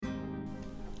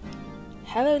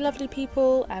Hello lovely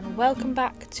people, and welcome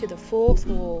back to the Fourth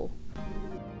Wall.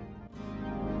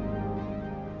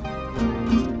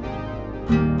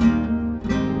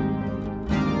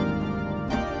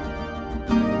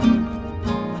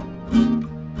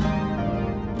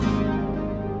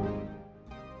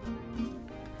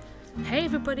 Hey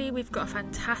everybody, we've got a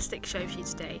fantastic show for you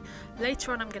today.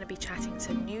 Later on I'm going to be chatting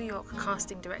to New York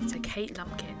casting director Kate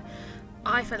Lumpkin.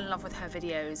 I fell in love with her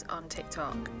videos on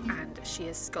TikTok and she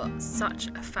has got such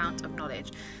a fount of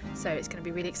knowledge, so it's going to be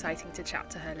really exciting to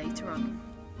chat to her later on.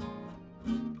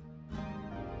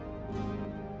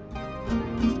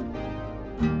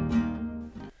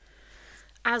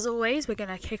 As always, we're going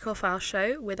to kick off our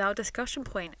show with our discussion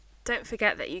point. Don't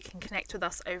forget that you can connect with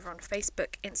us over on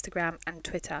Facebook, Instagram and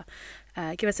Twitter.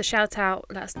 Give us a shout out,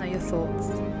 let us know your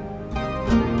thoughts.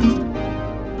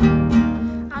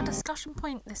 Our discussion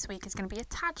point this week is going to be a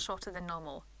tad shorter than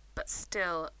normal, but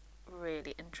still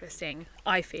really interesting,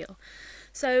 I feel.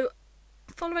 So,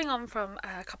 following on from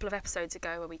a couple of episodes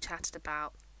ago where we chatted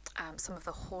about some of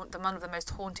one of the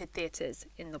most haunted theatres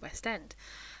in the West End,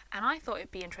 and I thought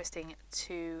it'd be interesting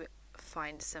to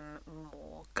find some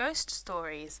more ghost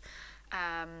stories.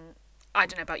 I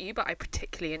don't know about you, but I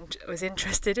particularly was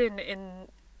interested in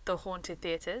the haunted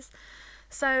theatres.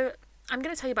 So I'm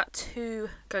going to tell you about two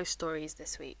ghost stories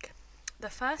this week. The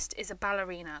first is a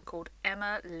ballerina called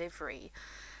Emma Livery,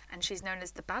 and she's known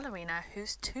as the ballerina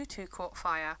whose tutu caught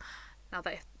fire. Now,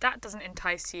 that if that doesn't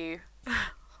entice you,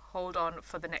 hold on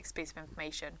for the next piece of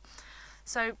information.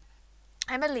 So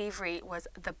Emma Livery was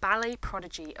the ballet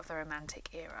prodigy of the Romantic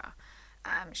era.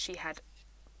 She had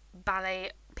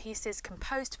ballet pieces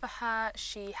composed for her.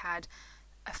 She had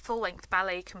a full-length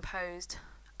ballet composed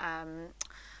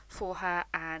for her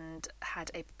and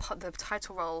had the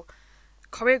title role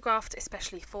choreographed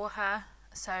especially for her.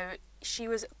 So she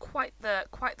was quite the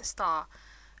star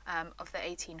of the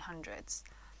 1800s.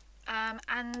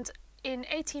 And in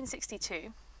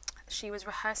 1862, she was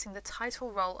rehearsing the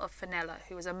title role of Fenella,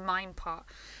 who was a mime part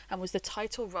and was the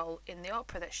title role in the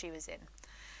opera that she was in.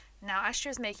 Now, as she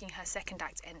was making her second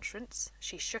act entrance,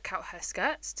 she shook out her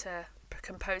skirts to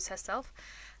compose herself,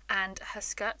 and her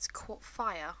skirts caught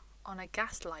fire on a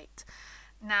gas light.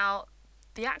 Now,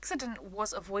 the accident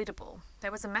was avoidable.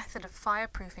 There was a method of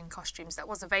fireproofing costumes that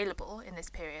was available in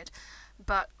this period,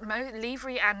 but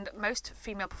Livery and most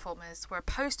female performers were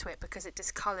opposed to it because it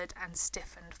discoloured and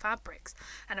stiffened fabrics.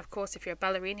 And of course, if you're a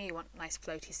ballerina, you want nice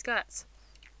floaty skirts.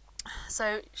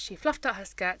 So she fluffed out her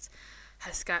skirts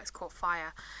caught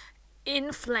fire.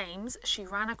 In flames, she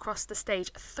ran across the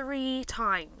stage 3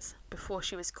 times before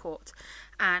she was caught,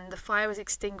 and the fire was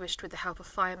extinguished with the help of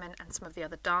firemen and some of the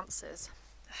other dancers.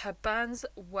 Her burns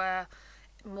were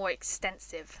more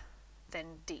extensive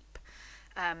than deep.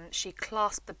 She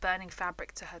clasped the burning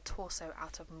fabric to her torso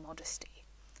out of modesty.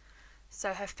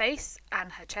 So her face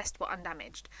and her chest were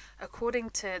undamaged. According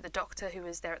to the doctor who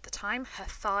was there at the time, her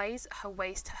thighs, her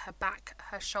waist, her back,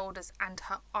 her shoulders and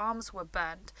her arms were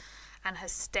burned, and her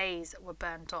stays were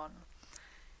burnt on.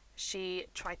 She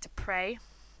tried to pray.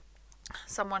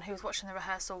 Someone who was watching the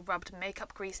rehearsal rubbed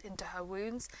makeup grease into her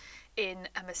wounds in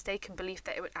a mistaken belief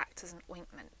that it would act as an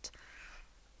ointment.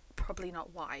 Probably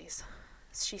not wise.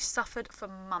 She suffered for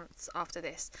months after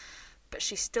this, but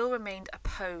she still remained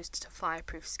opposed to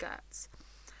fireproof skirts.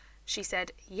 She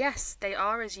said, "Yes, they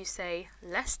are, as you say,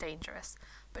 less dangerous,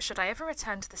 but should I ever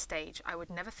return to the stage, I would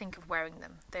never think of wearing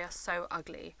them. They are so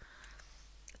ugly."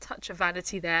 A touch of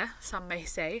vanity there, some may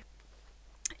say.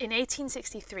 In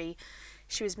 1863,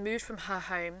 she was moved from her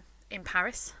home in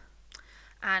Paris,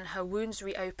 and her wounds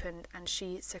reopened and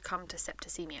she succumbed to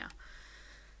septicemia.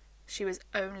 She was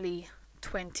only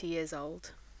 20 years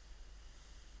old.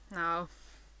 Now,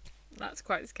 that's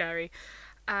quite scary.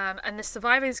 And the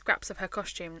surviving scraps of her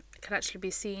costume can actually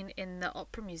be seen in the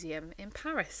Opera Museum in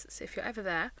Paris. So if you're ever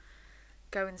there,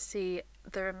 go and see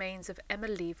the remains of Emma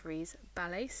Livery's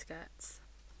ballet skirts.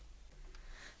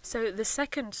 So the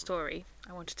second story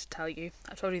I wanted to tell you,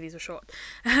 I told you these were short,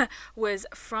 was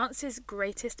France's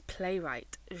greatest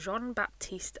playwright,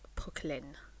 Jean-Baptiste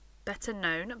Poquelin, better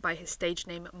known by his stage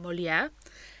name Molière,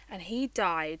 and he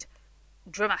died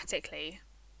dramatically.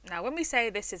 Now, when we say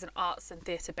this is an arts and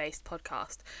theatre-based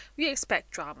podcast, we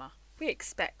expect drama, we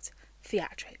expect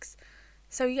theatrics.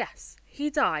 So yes,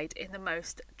 he died in the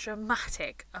most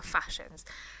dramatic of fashions.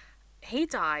 He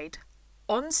died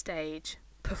on stage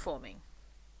performing.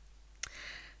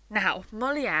 Now,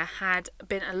 Molière had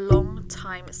been a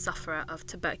long-time sufferer of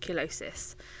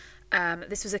tuberculosis.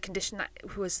 This was a condition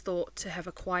that was thought to have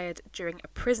acquired during a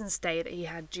prison stay that he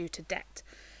had due to debt.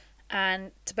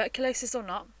 And tuberculosis or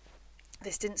not,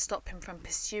 this didn't stop him from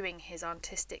pursuing his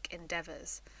artistic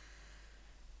endeavours.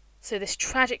 So this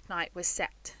tragic night was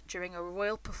set during a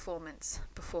royal performance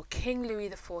before King Louis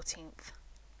XIV.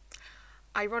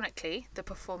 Ironically, the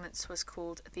performance was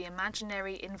called The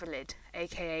Imaginary Invalid,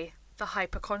 aka The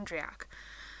Hypochondriac.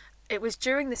 It was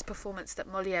during this performance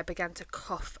that Molière began to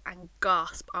cough and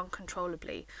gasp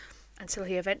uncontrollably until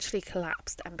he eventually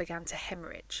collapsed and began to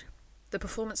hemorrhage. The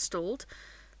performance stalled,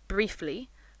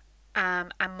 briefly,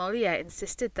 and Molière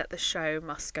insisted that the show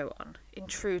must go on, in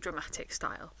true dramatic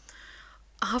style.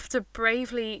 After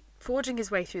bravely forging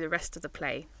his way through the rest of the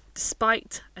play,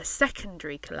 despite a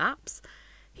secondary collapse,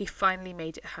 he finally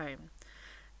made it home.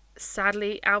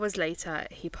 Sadly, hours later,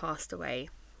 he passed away.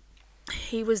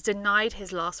 He was denied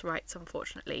his last rites,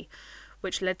 unfortunately,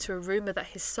 which led to a rumour that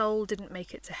his soul didn't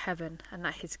make it to heaven and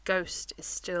that his ghost is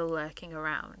still lurking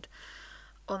around.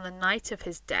 On the night of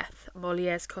his death,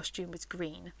 Molière's costume was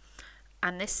green,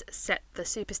 and this set the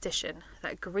superstition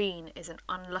that green is an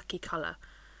unlucky colour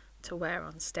to wear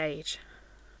on stage.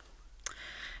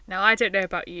 Now, I don't know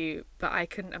about you, but I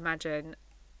couldn't imagine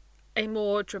a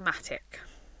more dramatic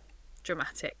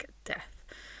death.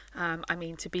 I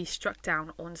mean, to be struck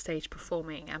down on stage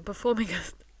performing a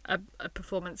performance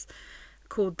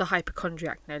called The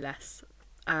Hypochondriac, no less.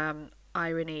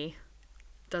 Irony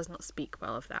does not speak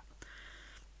well of that.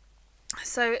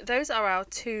 So those are our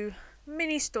two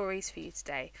mini stories for you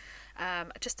today.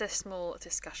 Just a small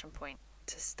discussion point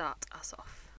to start us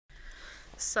off.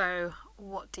 So,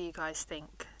 what do you guys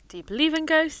think? Do you believe in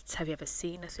ghosts? Have you ever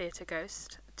seen a theatre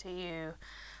ghost? Do you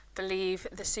believe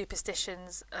the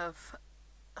superstitions of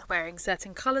wearing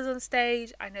certain colours on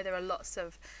stage? I know there are lots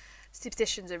of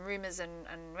superstitions and rumours and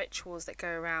rituals that go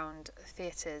around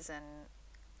theatres, and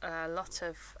a lot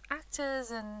of actors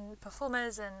and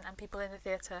performers and people in the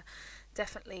theatre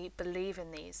definitely believe in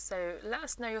these. So let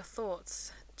us know your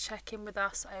thoughts. Check in with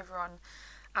us over on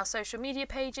our social media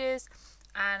pages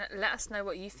and let us know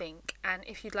what you think, and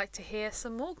if you'd like to hear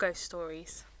some more ghost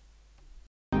stories.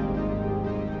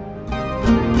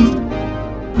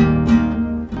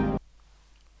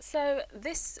 So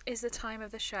this is the time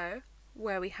of the show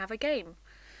where we have a game.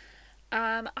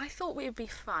 I thought it would be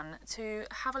fun to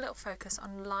have a little focus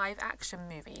on live action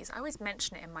movies. I always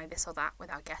mention it in my This or That with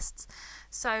our guests,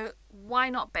 so why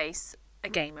not base a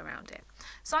game around it?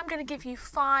 So I'm going to give you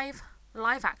 5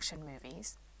 live action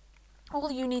movies. All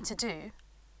you need to do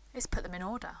is put them in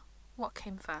order. What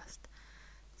came first?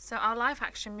 So our live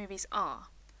action movies are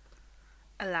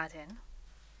Aladdin,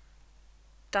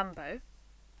 Dumbo,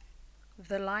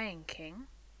 The Lion King,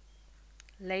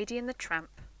 Lady and the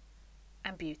Tramp,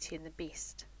 and Beauty and the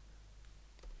Beast.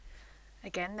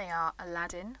 Again, they are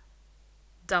Aladdin,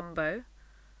 Dumbo,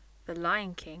 The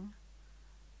Lion King,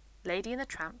 Lady and the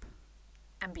Tramp,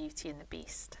 and Beauty and the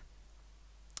Beast.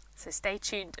 So stay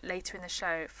tuned later in the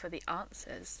show for the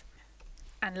answers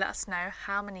and let us know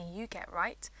how many you get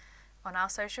right on our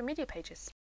social media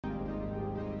pages.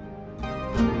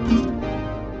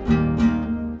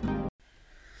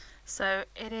 So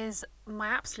it is my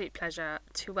absolute pleasure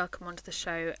to welcome onto the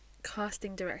show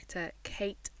casting director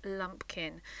Kate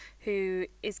Lumpkin, who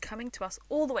is coming to us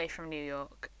all the way from New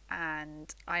York,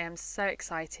 and I am so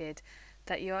excited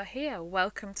that you are here.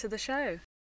 Welcome to the show.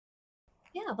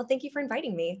 Yeah, well, thank you for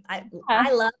inviting me. I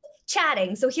love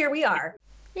chatting, so here we are.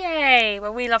 Yay!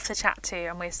 Well, we love to chat too,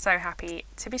 and we're so happy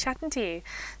to be chatting to you.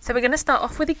 So we're going to start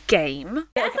off with a game.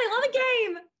 Yes, I love a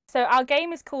game! So our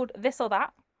game is called This or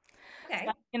That. Okay. So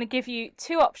I'm going to give you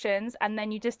 2 options, and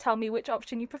then you just tell me which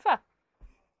option you prefer.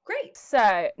 Great.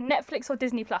 So, Netflix or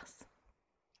Disney Plus?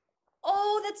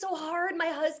 Oh, that's so hard. My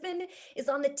husband is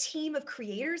on the team of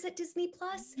creators at Disney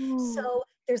Plus, so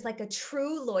there's like a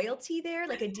true loyalty there,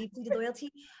 like a deep-seated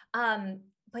loyalty.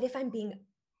 But if I'm being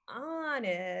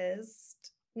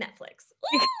honest, Netflix.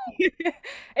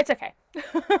 It's okay.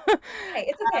 Hey,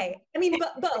 it's okay. I mean,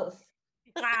 both.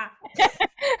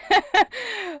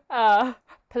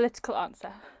 Political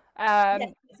answer.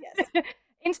 Yes.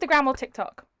 Instagram or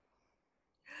TikTok?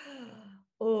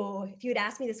 Oh, if you had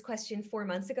asked me this question 4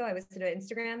 months ago, I was to do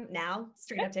Instagram. Now,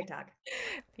 straight up TikTok.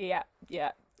 Yeah.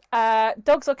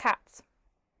 Dogs or cats?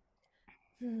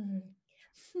 These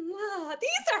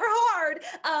are hard.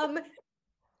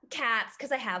 Cats,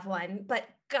 because I have one, but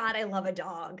God, I love a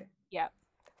dog. Yeah.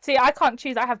 See, I can't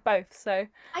choose. I have both, so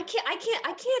I can't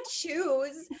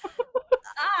choose.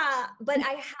 But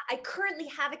I currently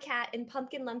have a cat, and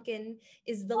Lumpkin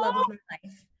is the love of my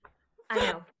life. I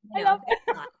know. I love it.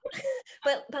 It's not.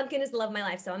 But Pumpkin is the love of my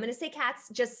life, so I'm gonna say cats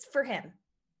just for him.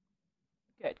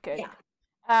 Good. Yeah.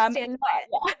 Stand by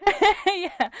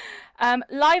it. Yeah.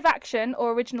 Live action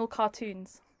or original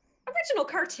cartoons? Original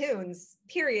cartoons.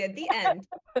 Period. The end.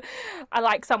 I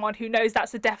like someone who knows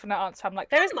that's a definite answer. I'm like,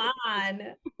 Come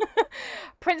on.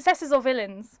 Princesses or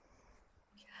villains?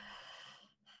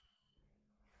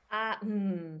 Uh,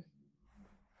 hmm.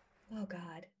 Oh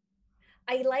God.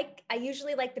 I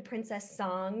usually like the princess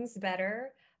songs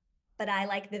better, but I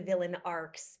like the villain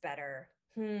arcs better.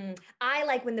 I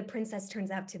like when the princess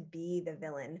turns out to be the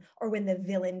villain or when the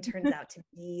villain turns out to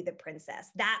be the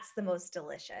princess. That's the most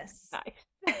delicious.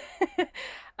 Nice.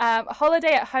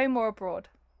 Holiday at home or abroad?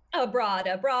 Abroad,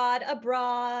 abroad,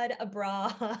 abroad,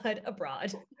 abroad,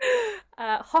 abroad.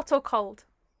 Hot or cold?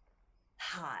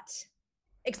 Hot.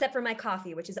 Except for my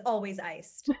coffee, which is always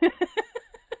iced.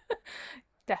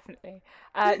 Definitely.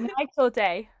 Night or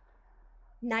day?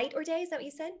 Night or day, is that what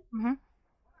you said? Hmm.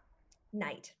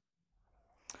 Night.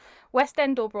 West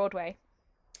End or Broadway?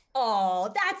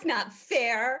 Oh, that's not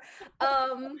fair.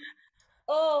 Um,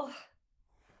 oh,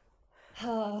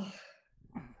 oh,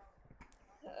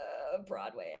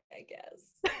 Broadway, I guess.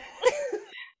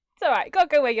 It's all right. Gotta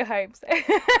go where your home. So.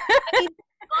 I mean,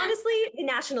 honestly, the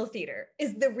National Theater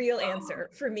is the real answer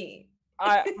for me.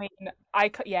 I mean,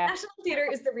 yeah. National Theater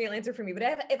is the real answer for me. But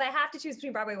if I have to choose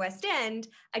between Broadway and West End,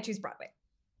 I choose Broadway.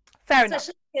 Fair enough.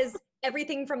 Especially because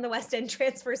everything from the West End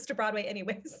transfers to Broadway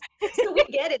anyways. So we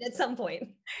get it at some point.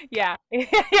 Yeah,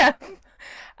 yeah.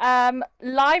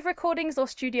 Live recordings or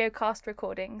studio cast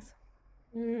recordings?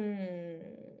 Hmm.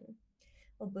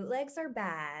 Well, bootlegs are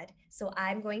bad, so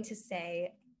I'm going to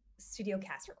say studio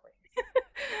cast recordings.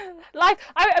 Live.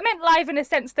 I meant live in a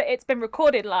sense that it's been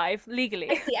recorded live legally.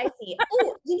 I see, I see.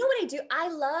 Oh, you know what I do? I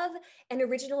love an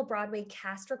original Broadway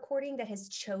cast recording that has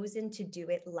chosen to do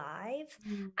it live.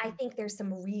 I think there's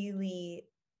some really,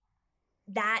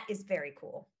 that is very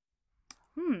cool.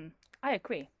 I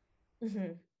agree.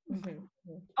 hmm hmm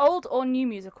Old or new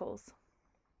musicals?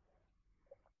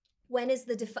 When is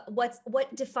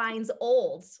what defines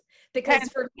old? Because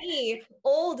Depends. for me,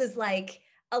 old is like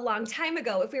a long time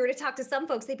ago. If we were to talk to some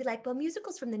folks, they'd be like, "Well,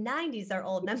 musicals from the '90s are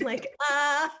old," and I'm like,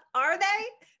 are they?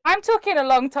 I'm talking a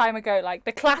long time ago, like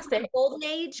the classic. Golden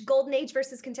age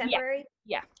versus Yeah, contemporary,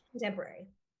 yeah. contemporary.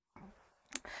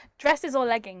 Dresses or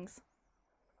leggings?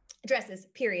 Dresses,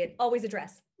 period. Always a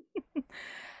dress.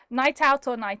 Night out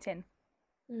or night in?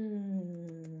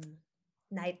 Mm,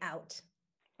 night out.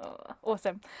 Oh,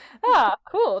 awesome. Ah,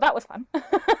 cool. That was fun.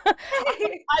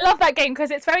 I love that game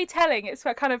because it's very telling. It's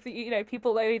for kind of,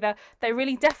 people are either they're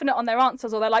really definite on their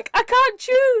answers or they're like, I can't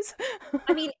choose.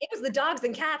 I mean, it was the dogs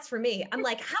and cats for me. I'm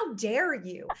like, how dare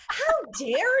you? How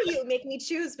dare you make me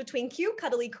choose between cute,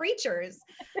 cuddly creatures?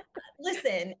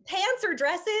 Listen, pants or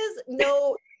dresses,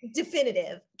 no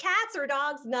definitive. Cats or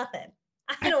dogs, nothing.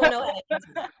 I don't know how to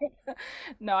answer that.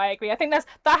 No, I agree. I think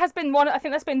that has been one. I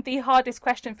think that's been the hardest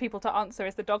question for people to answer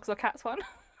is the dogs or cats one.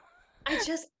 It's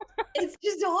just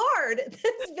hard.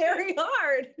 It's very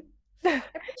hard. I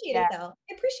appreciate Yeah. it though.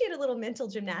 I appreciate a little mental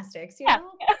gymnastics, you Yeah.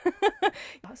 know?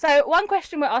 So one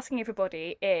question we're asking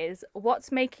everybody is,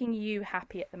 what's making you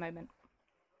happy at the moment?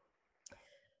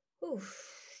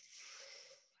 Oof.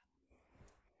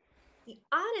 The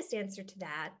honest answer to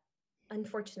that,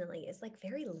 unfortunately, is like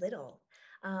very little.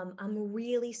 I'm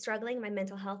really struggling. My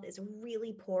mental health is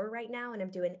really poor right now, and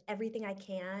I'm doing everything I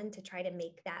can to try to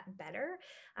make that better.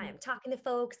 I am talking to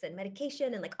folks and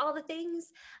medication and like all the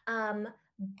things.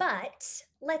 But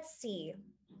let's see.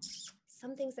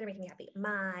 Some things that are making me happy.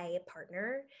 My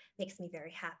partner makes me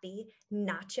very happy.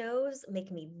 Nachos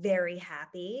make me very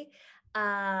happy.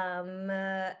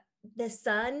 The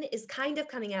sun is kind of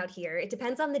coming out here. It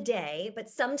depends on the day, but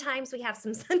sometimes we have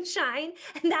some sunshine,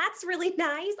 and that's really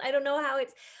nice. I don't know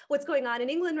what's going on in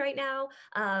England right now.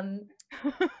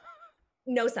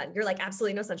 No sun. You're like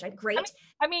absolutely no sunshine. Great.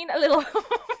 I mean, a little.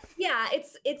 Yeah,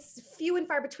 it's few and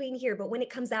far between here, but when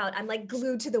it comes out, I'm like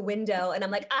glued to the window, and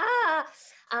I'm like,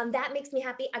 that makes me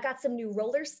happy. I got some new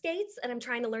roller skates, and I'm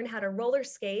trying to learn how to roller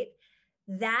skate.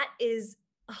 That is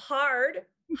harder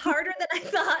than I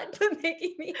thought, but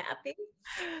making me happy.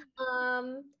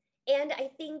 And I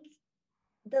think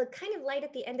the kind of light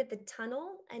at the end of the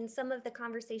tunnel and some of the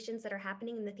conversations that are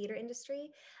happening in the theater industry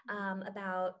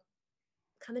about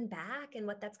coming back and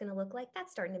what that's going to look like,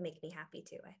 that's starting to make me happy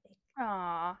too, I think.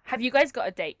 Aw. Have you guys got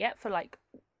a date yet for like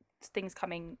things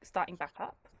starting back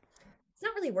up? It's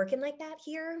not really working like that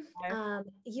here. No.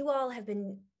 You all have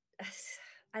been,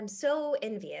 I'm so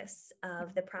envious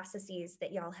of the processes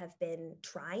that y'all have been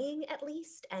trying at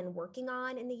least and working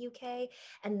on in the UK,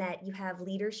 and that you have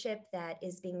leadership that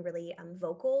is being really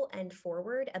vocal and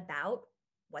forward about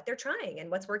what they're trying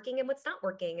and what's working and what's not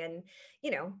working. And,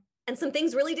 and some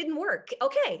things really didn't work.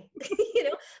 Okay.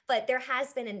 But there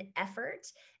has been an effort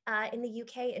in the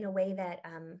UK in a way that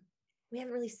we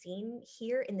haven't really seen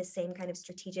here in the same kind of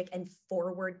strategic and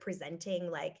forward presenting,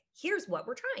 like, here's what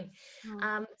we're trying.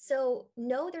 Mm. So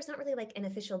no, there's not really like an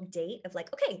official date of like,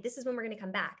 okay, this is when we're going to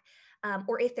come back.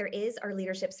 Or if there is, our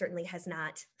leadership certainly has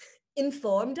not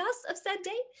informed us of said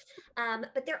date.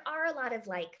 But there are a lot of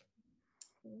like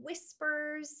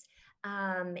whispers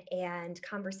and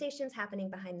conversations happening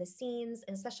behind the scenes,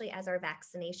 and especially as our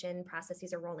vaccination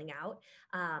processes are rolling out.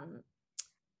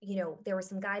 There were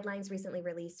some guidelines recently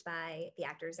released by the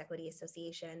Actors Equity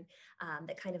Association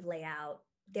that kind of lay out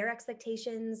their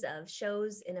expectations of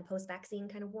shows in a post-vaccine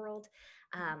kind of world.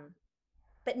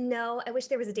 But no, I wish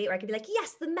there was a date where I could be like,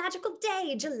 yes, the magical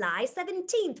day, July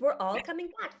 17th, we're all coming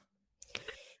back.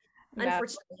 No.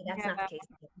 Unfortunately, that's not the Yeah. case.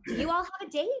 Do you all have a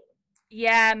date?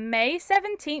 Yeah, May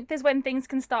 17th is when things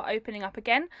can start opening up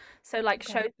again. So like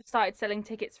Okay. shows have started selling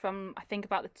tickets from I think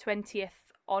about the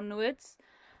 20th onwards.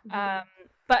 Um, Mhm.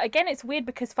 but again, it's weird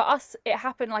because for us, it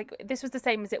happened like this was the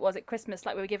same as it was at Christmas.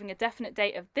 Like we were giving a definite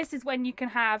date of this is when you can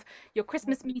have your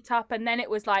Christmas meetup, and then it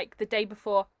was like the day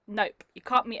before, nope, you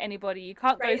can't meet anybody, you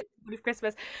can't go Right. celebrate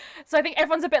Christmas. So I think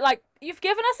everyone's a bit like, you've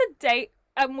given us a date,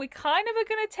 and we kind of are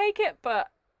gonna take it, but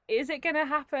is it gonna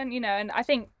happen? And I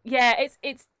think yeah,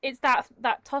 it's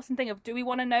that tossing thing of do we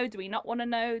want to know, do we not want to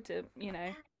know,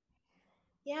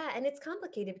 Yeah, and it's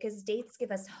complicated because dates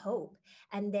give us hope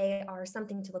and they are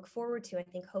something to look forward to. I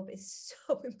think hope is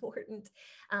so important.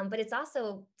 But it's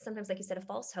also sometimes, like you said, a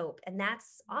false hope, and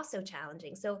that's also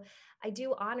challenging. So I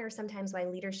do honor sometimes why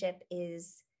leadership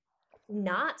is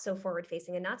not so forward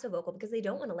facing and not so vocal because they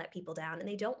don't want to let people down and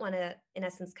they don't want to, in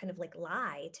essence, kind of like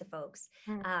lie to folks.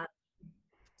 Mm, Uh,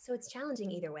 so it's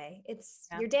challenging either way. It's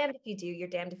yeah. you're damned if you do, you're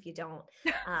damned if you don't.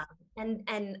 Um,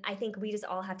 and I think we just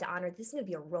all have to honor this is going to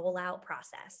be a rollout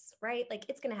process, right? Like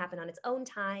it's going to happen on its own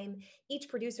time. Each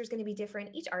producer is going to be different.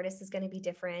 Each artist is going to be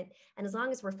different. And as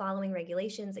long as we're following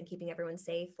regulations and keeping everyone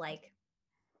safe, like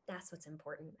that's what's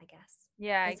important, I guess.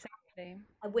 Yeah, It's, exactly.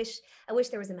 I wish I wish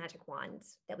there was a magic wand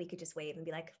that we could just wave and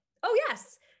be like, oh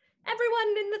yes,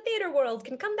 everyone in the theater world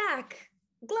can come back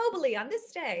globally on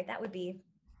this day. That would be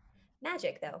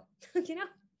magic, though. you know.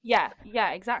 Yeah,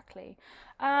 exactly.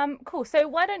 Cool. So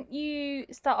why don't you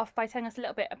start off by telling us a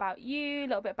little bit about you, a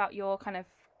little bit about your kind of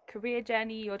career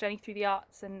journey, your journey through the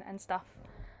arts and stuff.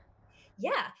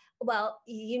 Yeah. Well,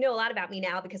 you know a lot about me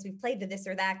now because we've played the this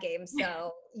or that game.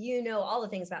 So you know all the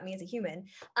things about me as a human.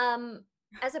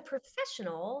 As a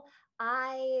professional,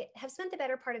 I have spent the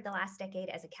better part of the last decade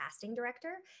as a casting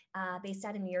director based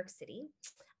out of New York City.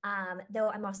 Though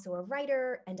I'm also a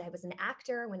writer and I was an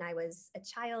actor when I was a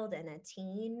child and a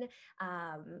teen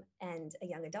and a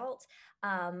young adult.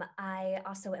 I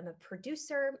also am a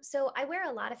producer. So I wear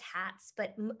a lot of hats,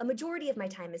 but a majority of my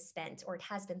time is spent, or it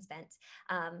has been spent,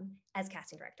 as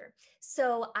casting director.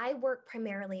 So I work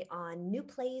primarily on new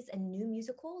plays and new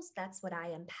musicals. That's what I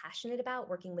am passionate about,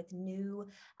 working with new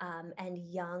and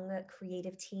young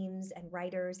creative teams and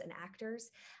writers and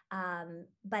actors.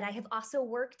 But I have also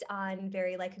worked on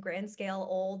very like grand scale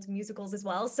old musicals as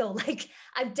well. So like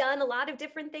I've done a lot of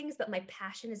different things, but my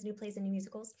passion is new plays and new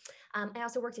musicals. I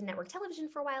also worked in network television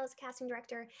for a while as a casting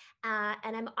director,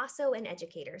 and I'm also an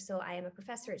educator. So I am a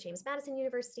professor at James Madison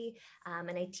University, and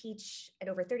I teach at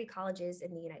over 30 colleges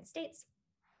in the United States.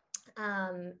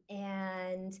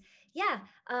 And yeah,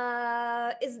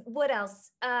 is what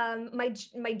else?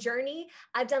 My journey.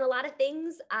 I've done a lot of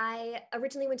things. I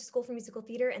originally went to school for musical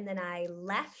theater, and then I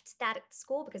left that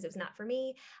school because it was not for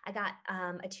me. I got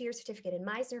a 2-year certificate in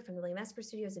Meisner from the William Esper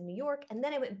Studios in New York, and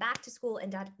then I went back to school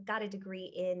and got a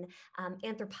degree in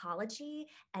anthropology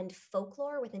and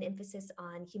folklore with an emphasis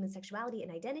on human sexuality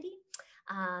and identity,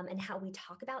 and how we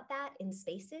talk about that in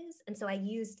spaces. And so I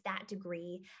used that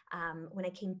degree when I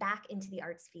came back into the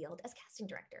arts field as casting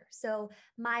director. So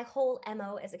my whole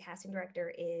MO as a casting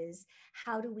director is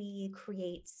how do we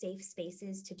create safe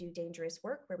spaces to do dangerous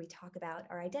work where we talk about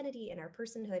our identity and our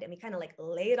personhood and we kind of like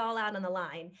lay it all out on the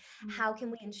line. Mm. How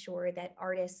can we ensure that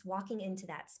artists walking into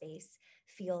that space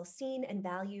feel seen and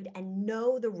valued and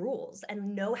know the rules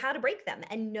and know how to break them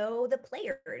and know the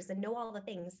players and know all the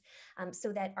things,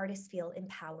 so that artists feel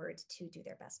empowered to do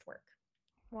their best work.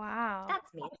 Wow.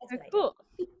 That's me. That's So what I do.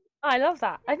 cool. I love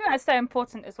that. I think that's so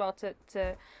important as well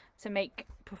to make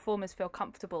performers feel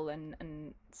comfortable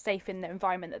and safe in the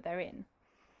environment that they're in.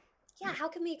 Yeah, how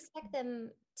can we expect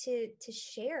them to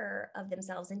share of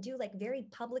themselves and do like very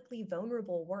publicly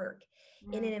vulnerable work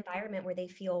in Mm. an environment where they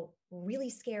feel really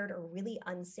scared or really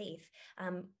unsafe?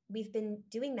 We've been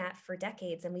doing that for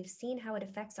decades, and we've seen how it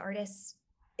affects artists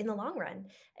in the long run.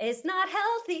 It's not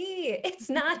healthy. It's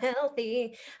not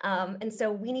healthy. And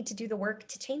so we need to do the work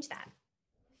to change that.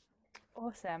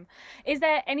 Awesome. Is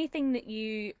there anything that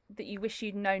you wish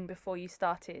you'd known before you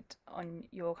started on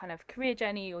your kind of career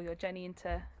journey or your journey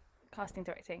into casting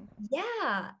directing?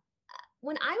 Yeah.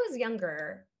 When I was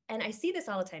younger, and I see this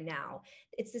all the time now,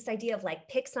 it's this idea of like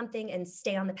pick something and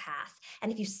stay on the path. And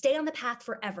if you stay on the path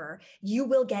forever, you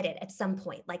will get it at some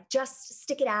point. Like just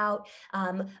stick it out.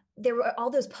 There were all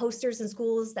those posters in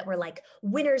schools that were like,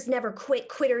 winners never quit,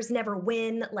 quitters never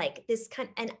win. Like this kind,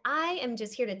 and I am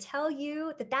just here to tell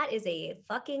you that that is a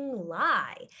fucking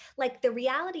lie. Like the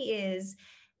reality is,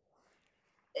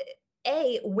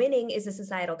 winning is a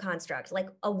societal construct. Like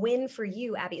a win for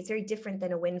you, Abby, is very different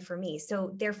than a win for me.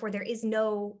 So therefore there is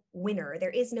no winner, there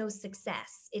is no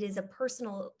success. It is a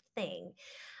personal thing.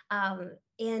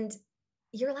 And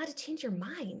you're allowed to change your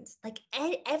mind. Like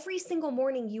every single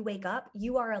morning you wake up,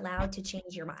 you are allowed to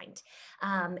change your mind.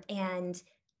 And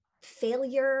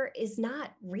failure is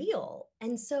not real.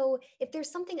 And so if there's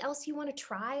something else you want to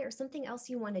try or something else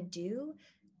you want to do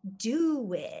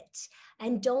it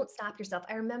and don't stop yourself.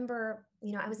 I remember,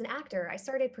 I was an actor. I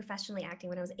started professionally acting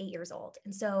when I was 8 years old.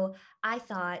 And so I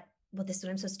thought, well, this is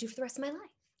what I'm supposed to do for the rest of my life.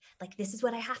 Like, this is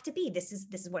what I have to be. This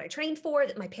is what I trained for,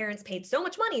 that my parents paid so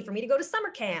much money for me to go to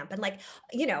summer camp. And like,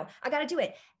 I got to do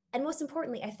it. And most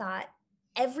importantly, I thought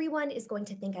everyone is going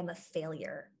to think I'm a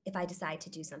failure if I decide to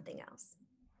do something else.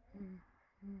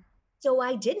 Mm. So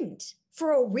I didn't.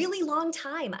 For a really long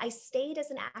time, I stayed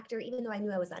as an actor, even though I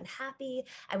knew I was unhappy.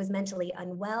 I was mentally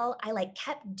unwell. I like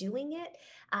kept doing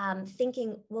it,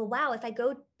 thinking, well, wow, if I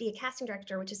go be a casting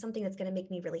director, which is something that's going to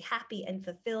make me really happy and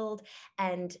fulfilled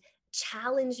and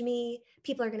challenge me,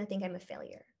 people are going to think I'm a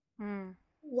failure. Mm.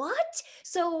 What?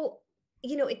 So,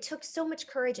 it took so much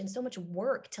courage and so much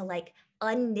work to like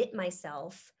unknit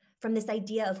myself from this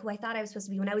idea of who I thought I was supposed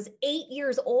to be when I was 8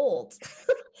 years old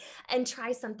and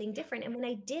try something different. And when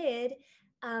I did,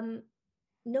 um,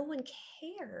 no one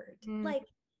cared. Mm. Like,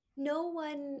 no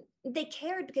one, they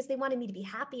cared because they wanted me to be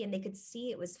happy and they could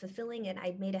see it was fulfilling and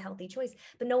I made a healthy choice.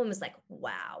 But no one was like,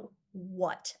 wow,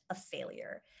 what a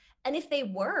failure. And if they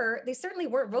were, they certainly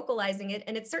weren't vocalizing it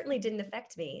and it certainly didn't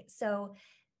affect me. So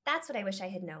that's what I wish I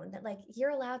had known, that like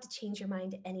you're allowed to change your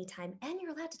mind anytime and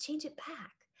you're allowed to change it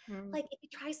back. Mm. Like if you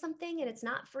try something and it's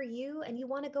not for you and you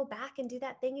want to go back and do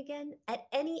that thing again at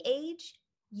any age,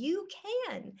 you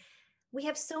can. We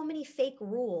have so many fake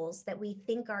rules that we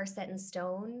think are set in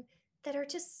stone that are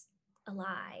just a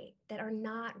lie, that are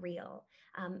not real.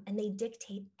 And they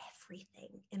dictate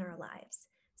everything in our lives.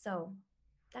 So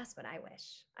that's what I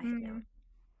wish I had known. Mm.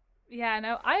 Yeah,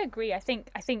 no, I agree. I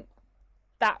think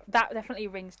that definitely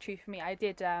rings true for me. I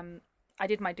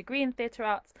did my degree in theatre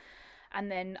arts,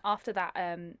 and then after that,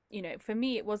 for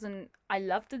me it wasn't. I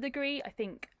loved the degree. I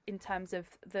think in terms of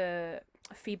the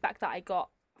feedback that I got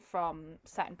from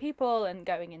certain people and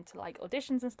going into like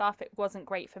auditions and stuff, it wasn't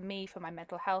great for me for my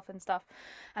mental health and stuff.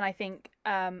 And I think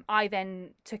I then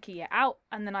took a year out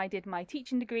and then I did my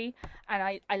teaching degree, and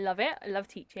I love it. I love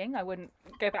teaching. I wouldn't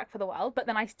go back for the world. But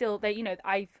then I still,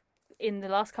 I've in the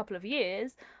last couple of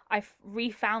years, I've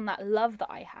refound that love that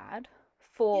I had Yeah.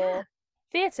 for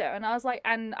theatre. And I was like,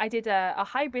 and I did a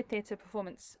hybrid theatre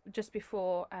performance just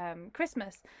before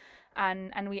Christmas,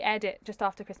 and we aired it just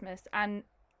after Christmas. And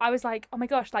I was like, oh my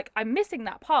gosh, like I'm missing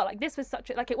that part. Like this was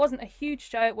such a, like, it wasn't a huge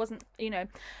show. It wasn't,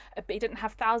 it didn't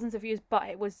have thousands of views, but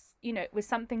it was, it was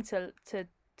something to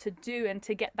do and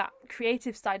to get that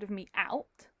creative side of me out.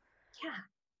 Yeah.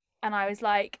 And I was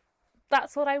like,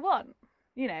 that's what I want,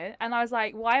 and I was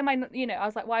like, why am I not, I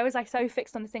was like, why was I so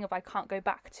fixed on this thing if I can't go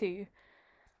back to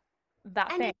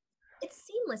that And thing? it's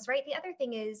seamless, right? The other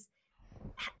thing is,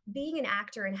 being an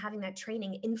actor and having that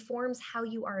training informs how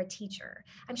you are a teacher.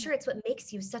 I'm sure it's what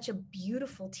makes you such a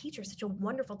beautiful teacher, such a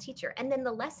wonderful teacher. And then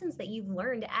the lessons that you've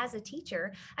learned as a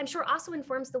teacher, I'm sure also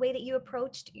informs the way that you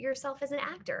approached yourself as an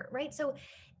actor, right? So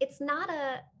it's not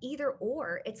a either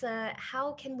or, it's a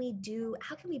how can we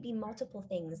be multiple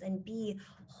things and be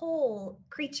whole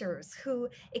creatures who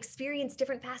experience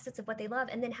different facets of what they love,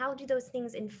 and then how do those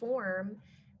things inform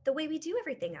the way we do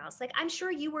everything else. Like, I'm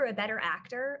sure you were a better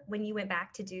actor when you went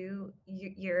back to do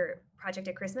your project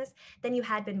at Christmas than you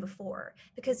had been before,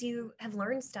 because you have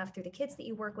learned stuff through the kids that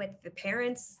you work with, the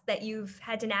parents that you've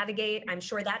had to navigate. I'm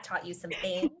sure that taught you some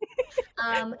things.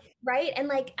 Right. And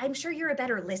like, I'm sure you're a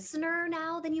better listener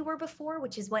now than you were before,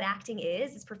 which is what acting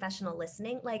is professional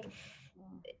listening. Like,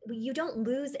 you don't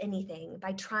lose anything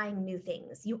by trying new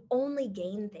things. You only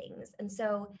gain things. And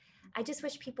so I just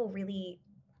wish people really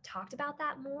talked about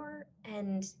that more,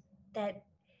 and that,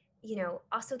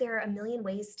 also there are a million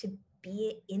ways to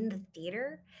be in the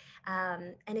theater.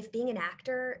 And if being an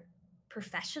actor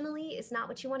professionally is not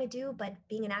what you want to do, but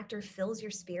being an actor fills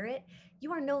your spirit,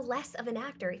 you are no less of an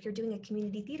actor if you're doing a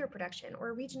community theater production or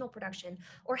a regional production,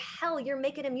 or hell, you're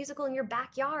making a musical in your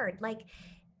backyard. Like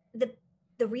the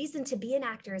the reason to be an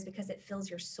actor is because it fills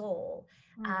your soul.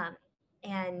 Mm. Um,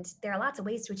 and there are lots of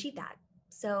ways to achieve that.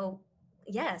 So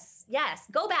yes, yes,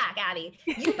 go back, Abby.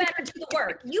 You better do the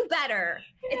work. You better.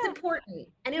 It's Yeah. important,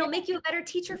 and it'll Yeah. make you a better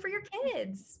teacher for your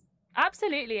kids.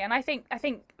 Absolutely. And I think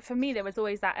for me there was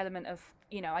always that element of,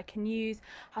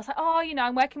 I was like, oh,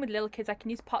 I'm working with little kids, I can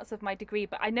use parts of my degree,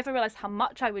 but I never realized how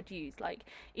much I would use, like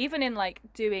even in like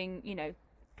doing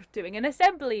an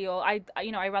assembly, or I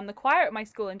run the choir at my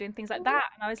school and doing things like Mhm. that.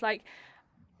 And I was like,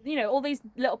 all these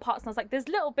little parts, and I was like, there's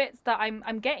little bits that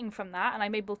I'm getting from that, and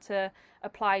I'm able to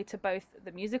apply to both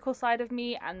the musical side of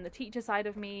me and the teacher side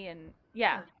of me. And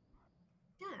yeah.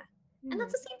 Yeah. Yeah. And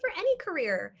that's Mm. the same for any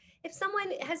career. If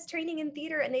someone has training in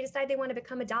theater and they decide they want to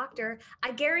become a doctor,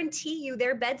 I guarantee you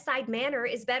their bedside manner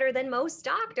is better than most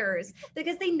doctors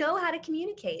because they know how to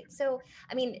communicate. So,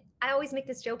 I mean, I always make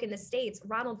this joke in the States.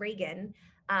 Ronald Reagan,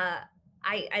 uh,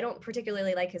 I don't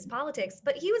particularly like his politics,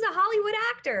 but he was a Hollywood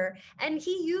actor and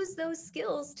he used those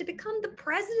skills to become the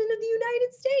president of the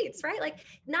United States, right? Like,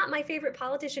 not my favorite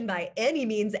politician by any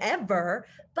means ever,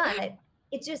 but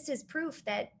it just is proof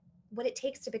that what it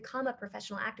takes to become a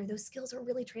professional actor, those skills are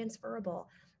really transferable,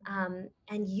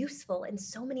 and useful in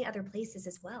so many other places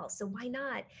as well. So why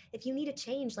not? If you need a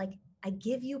change, like I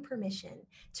give you permission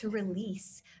to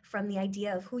release from the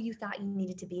idea of who you thought you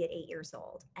needed to be at 8 years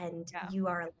old. And Yeah. you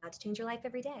are allowed to change your life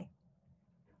every day.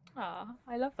 Ah,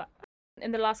 I love that.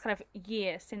 In the last kind of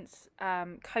year since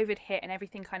COVID hit and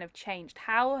everything kind of changed,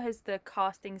 how has the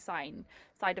casting side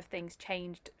of things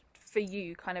changed for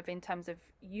you, kind of in terms of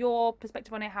your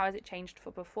perspective on it? How has it changed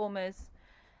for performers?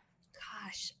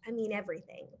 Gosh, I mean,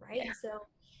 everything, Yeah. right? So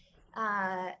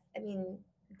I mean,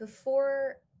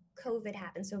 before COVID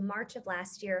happened, so March of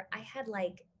last year, I had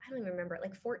like, I don't even remember,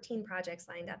 like 14 projects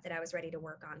lined up that I was ready to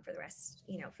work on for the rest,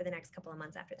 for the next couple of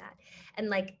months after that. And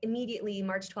like immediately,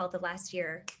 March 12th of last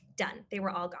year, done. They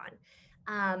were all gone.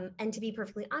 And to be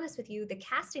perfectly honest with you, the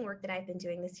casting work that I've been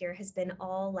doing this year has been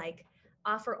all like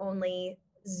offer only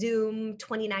Zoom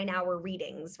 29-hour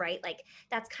readings, right? Like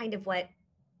that's kind of what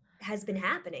has been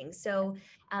happening. So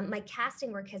my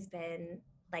casting work has been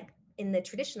like in the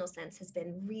traditional sense has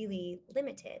been really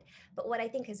limited. But what I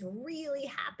think has really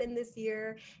happened this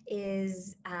year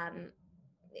is,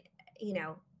 you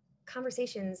know,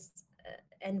 conversations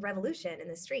and revolution in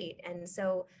the street. And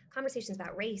so conversations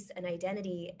about race and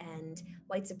identity and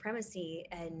white supremacy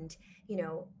and,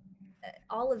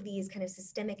 all of these kind of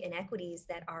systemic inequities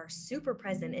that are super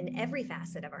present in every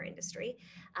facet of our industry.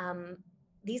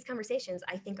 These conversations,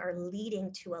 I think, are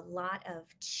leading to a lot of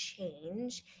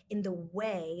change in the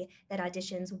way that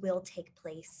auditions will take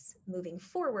place moving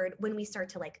forward when we start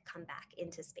to like come back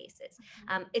into spaces.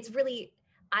 It's really,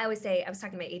 I always say, I was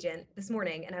talking to my agent this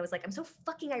morning and I was like, I'm so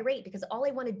fucking irate because all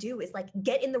I want to do is like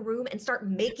get in the room and start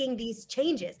making these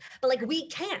changes. But like we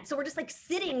can't. So we're just like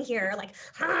sitting here, like,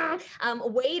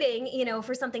 waiting,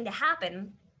 for something to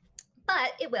happen.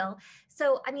 But it will.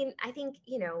 So, I mean, I think,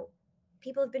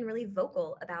 people have been really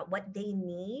vocal about what they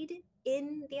need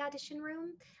in the audition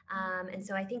room. And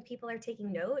so I think people are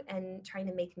taking note and trying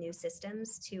to make new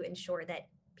systems to ensure that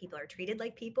people are treated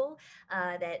like people,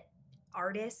 that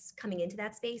artists coming into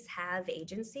that space have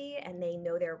agency and they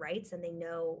know their rights and they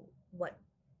know what,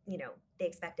 they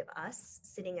expect of us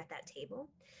sitting at that table.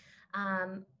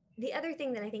 The other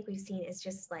thing that I think we've seen is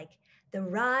just like the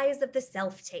rise of the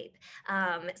self tape.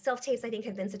 Self tapes, I think,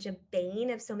 have been such a bane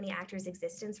of so many actors'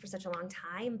 existence for such a long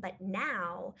time, but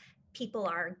now people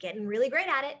are getting really great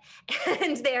at it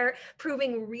and they're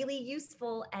proving really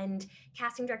useful. And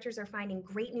casting directors are finding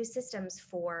great new systems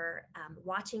for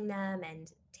watching them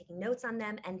and taking notes on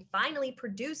them. And finally,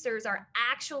 producers are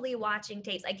actually watching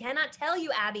tapes. I cannot tell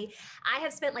you, Abby, I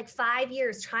have spent like 5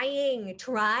 years trying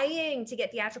to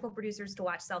get theatrical producers to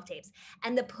watch self tapes.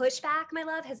 And the pushback, my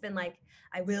love, has been like,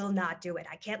 I will not do it.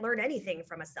 I can't learn anything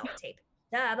from a self tape.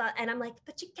 And I'm like,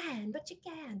 but you can, but you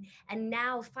can. And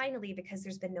now, finally, because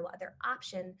there's been no other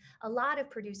option, a lot of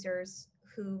producers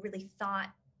who really thought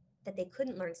that they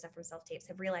couldn't learn stuff from self tapes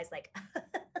have realized, like,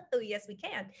 oh, yes, we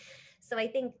can. So I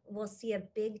think we'll see a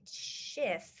big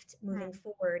shift moving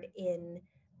forward in,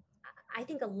 I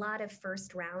think a lot of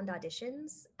first round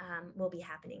auditions will be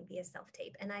happening via self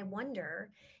tape. And I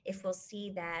wonder if we'll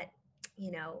see that,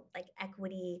 like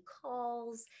equity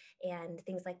calls and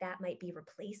things like that might be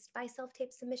replaced by self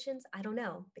tape submissions. I don't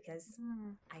know because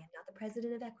Mm. I am not the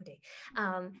president of equity.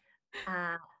 Um,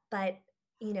 uh, but,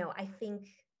 I think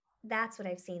that's what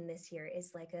I've seen this year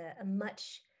is like a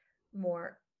much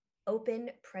more open,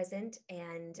 present,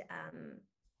 and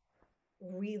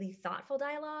really thoughtful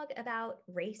dialogue about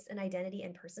race and identity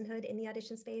and personhood in the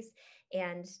audition space,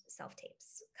 and self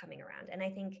tapes coming around. And I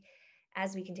think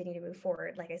as we continue to move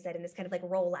forward, like I said, in this kind of like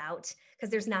rollout, because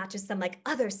there's not just some like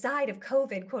other side of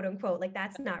COVID, quote unquote, like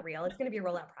that's not real. It's going to be a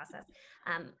rollout process.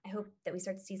 I hope that we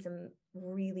start to see some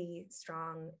really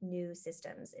strong new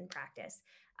systems in practice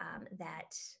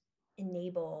that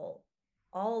enable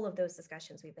all of those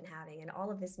discussions we've been having and all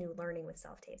of this new learning with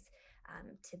self tapes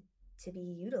to be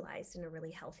utilized in a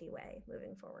really healthy way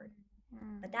moving forward.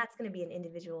 But that's going to be an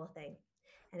individual thing.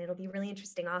 And it'll be really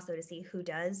interesting also to see who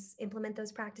does implement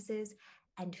those practices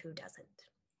and who doesn't.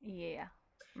 Yeah.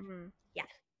 Mm. Yeah.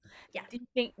 Yeah.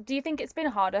 Do you think it's been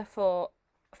harder for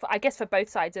I guess for both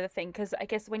sides of the thing? Because I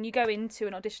guess when you go into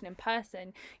an audition in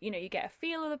person, you get a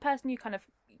feel of the person, you kind of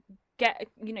get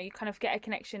a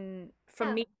connection from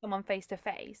Yeah. meeting someone face to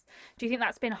face. Do you think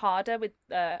that's been harder with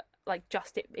like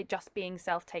it just being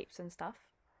self tapes and stuff?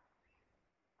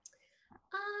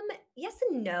 Yes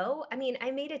and no. I mean,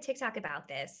 I made a TikTok about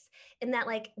this in that,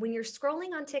 like, when you're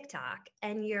scrolling on TikTok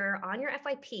and you're on your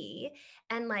FYP,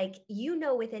 and like,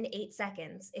 within 8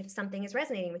 seconds if something is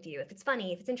resonating with you, if it's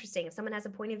funny, if it's interesting, if someone has a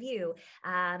point of view,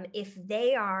 if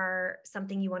they are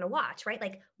something you want to watch, right?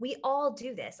 Like, we all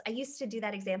do this. I used to do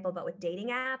that example, but with dating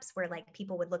apps where like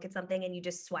people would look at something and you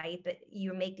just swipe,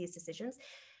 you make these decisions.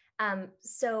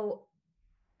 So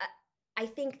I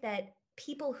think that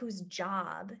people whose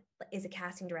job is a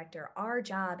casting director, our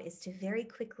job is to very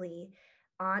quickly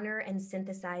honor and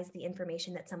synthesize the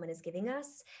information that someone is giving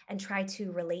us and try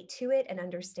to relate to it and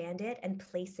understand it and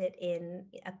place it in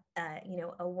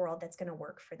a world that's going to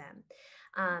work for them.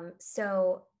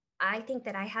 So I think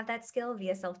that I have that skill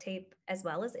via self tape as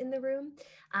well as in the room.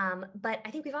 But I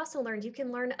think we've also learned you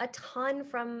can learn a ton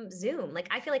from Zoom. Like,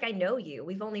 I feel like I know you.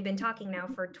 We've only been talking now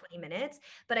for 20 minutes,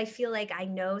 but I feel like I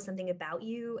know something about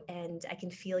you and I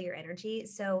can feel your energy.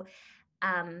 So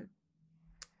um,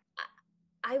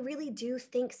 I really do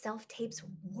think self tapes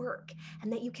work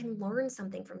and that you can learn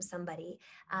something from somebody.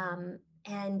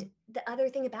 And the other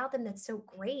thing about them that's so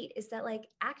great is that, like,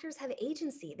 actors have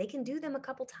agency. They can do them a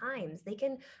couple times. They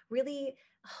can really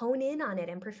hone in on it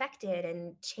and perfect it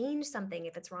and change something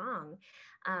if it's wrong.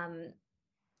 Um,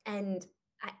 and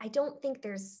I don't think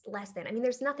there's less than, I mean,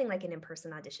 there's nothing like an in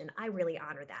person audition. I really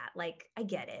honor that. Like, I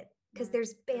get it because Mm.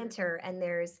 there's banter and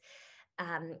there's,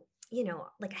 um,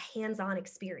 like a hands on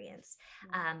experience.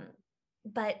 Um,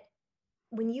 but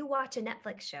when you watch a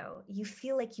Netflix show, you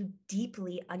feel like you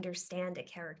deeply understand a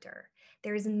character.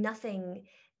 There is nothing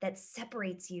that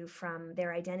separates you from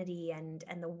their identity and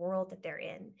the world that they're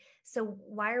in. So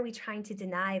why are we trying to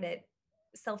deny that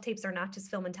self tapes are not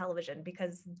just film and television?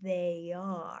 Because they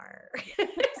are.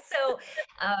 So,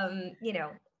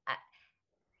 I,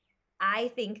 I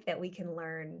think that we can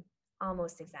learn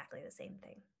almost exactly the same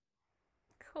thing.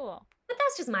 Cool. But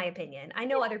that's just my opinion. I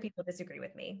know other people disagree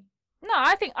with me. No,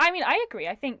 I mean, I agree.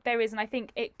 I think there is, and I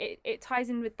think it ties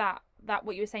in with that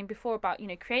what you were saying before about,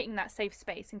 creating that safe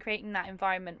space and creating that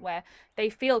environment where they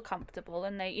feel comfortable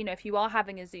and they, if you are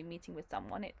having a Zoom meeting with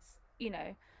someone, it's,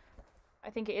 I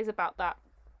think it is about that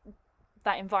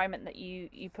environment that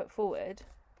you put forward,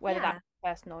 whether Yeah, that's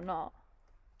person or not.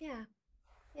 yeah,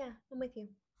 yeah, I'm with you.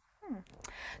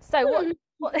 So what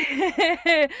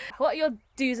what are your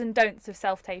do's and don'ts of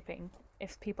self-taping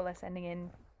if people are sending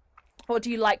in? What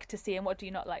do you like to see and what do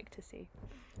you not like to see?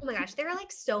 Oh my gosh, there are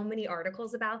like so many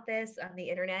articles about this on the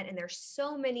internet, and there's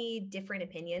so many different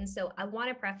opinions. So I want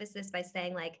to preface this by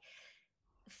saying, like,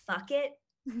 fuck it,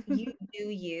 you do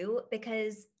you,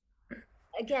 because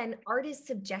again, art is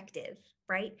subjective,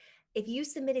 right? If you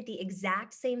submitted the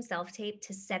exact same self tape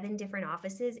to 7 different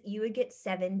offices, you would get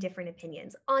 7 different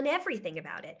opinions on everything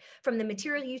about it, from the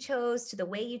material you chose to the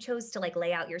way you chose to like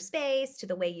lay out your space to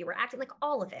the way you were acting, like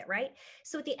all of it, right?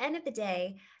 So at the end of the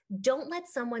day, don't let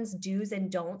someone's do's and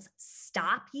don'ts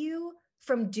stop you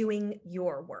from doing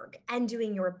your work and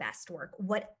doing your best work,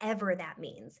 whatever that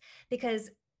means,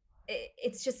 because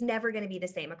it's just never going to be the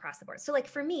same across the board. So, like,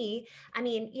 for me, I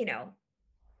mean,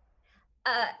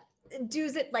 uh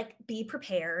do's it, like, be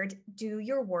prepared, do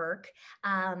your work,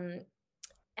 um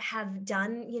have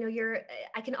done, your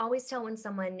I can always tell when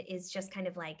someone is just kind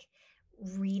of like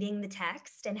reading the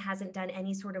text and hasn't done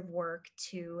any sort of work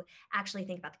to actually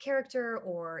think about the character,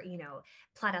 or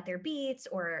plot out their beats,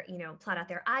 or plot out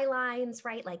their eye lines,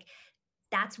 right? Like,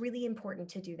 that's really important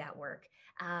to do that work.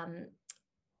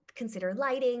 Consider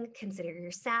lighting, consider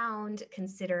your sound,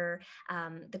 consider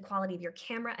the quality of your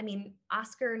camera. I mean,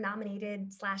 Oscar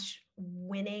nominated slash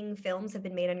winning films have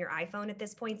been made on your iPhone at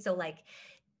this point. So, like,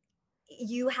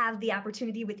 you have the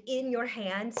opportunity within your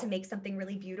hand to make something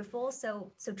really beautiful.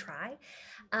 So try.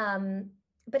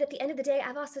 But at the end of the day,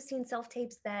 I've also seen self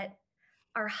tapes that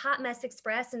are hot mess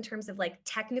express in terms of like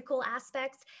technical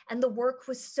aspects, and the work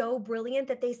was so brilliant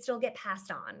that they still get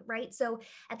passed on, right? So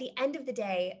at the end of the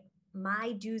day,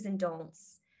 my do's and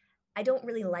don'ts, I don't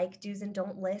really like do's and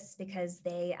don't lists because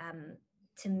they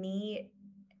to me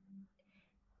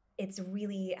it's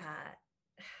really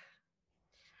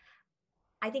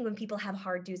I think when people have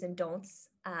hard do's and don'ts,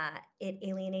 it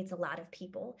alienates a lot of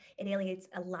people. It alienates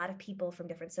a lot of people from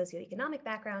different socioeconomic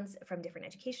backgrounds, from different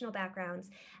educational backgrounds,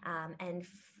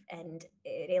 and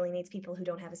it alienates people who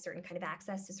don't have a certain kind of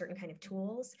access to certain kind of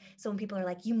tools. So when people are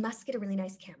like, "You must get a really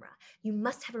nice camera, you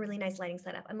must have a really nice lighting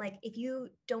setup," I'm like, if you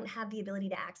don't have the ability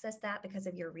to access that because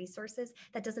of your resources,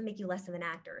 that doesn't make you less of an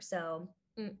actor. So.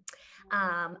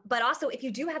 But also if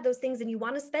you do have those things and you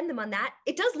want to spend them on that,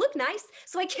 it does look nice.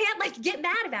 So I can't like get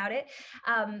mad about it.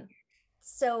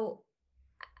 So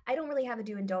I don't really have a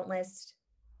do and don't list,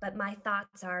 but my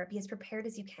thoughts are be as prepared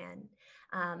as you can.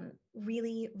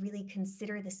 Really, really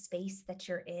consider the space that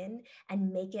you're in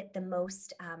and make it the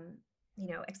most,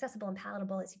 accessible and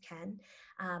palatable as you can.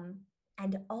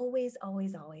 And always,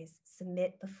 always, always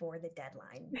submit before the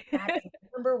deadline. That is the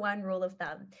number one rule of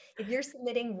thumb. If you're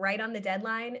submitting right on the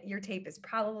deadline, your tape is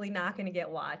probably not going to get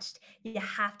watched. You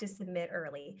have to submit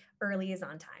early. Early is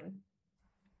on time.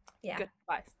 Yeah. Good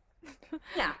advice.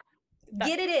 Yeah. That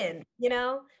Get it in, you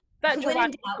know? virtual When in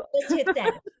round doubt, of just hit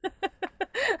send.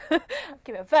 applause.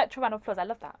 Give it a virtual round of applause. I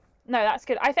love that. No, that's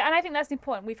good. I think that's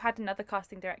important. We've had another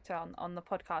casting director on the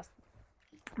podcast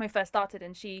when we first started,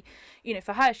 and she,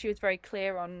 for her, she was very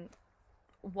clear on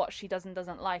what she does and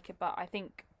doesn't like. But I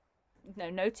think,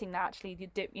 noting that actually,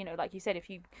 like you said, if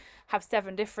you have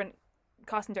 7 different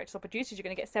casting directors or producers, you're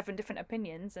going to get 7 different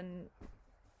opinions. And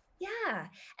Yeah.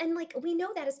 And like we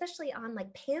know that especially on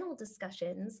like panel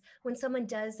discussions when someone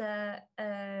does a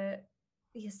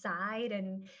side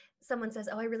and someone says,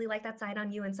 "Oh, I really like that side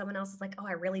on you," and someone else is like, "Oh,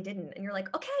 I really didn't." And you're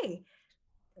like, "Okay,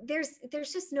 there's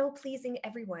just no pleasing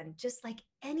everyone, just like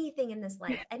anything in this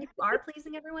life. And if you are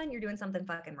pleasing everyone, you're doing something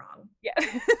fucking wrong." yeah,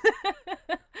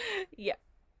 yeah,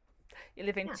 you're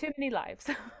living Yeah. too many lives.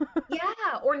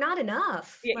 Yeah, or not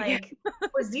enough, Yeah, yeah. like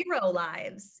or zero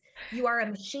lives. You are a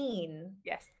machine.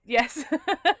 Yes, yes.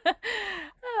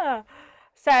 Ah.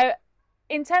 So,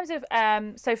 in terms of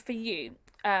so for you,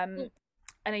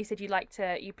 I know you said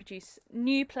you produce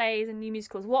new plays and new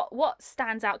musicals. What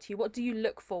stands out to you? What do you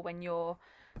look for when you're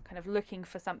kind of looking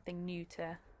for something new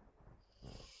to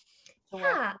work?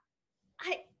 Yeah,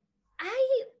 I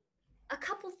I a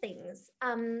couple things.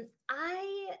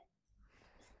 I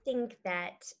think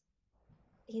that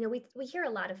we hear a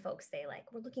lot of folks say like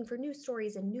we're looking for new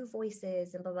stories and new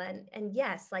voices and blah blah. And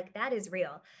yes, like that is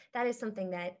real. That is something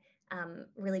that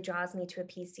really draws me to a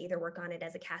piece to either work on it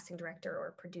as a casting director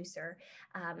or producer.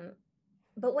 Um,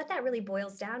 but what that really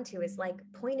boils down to is like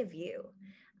point of view.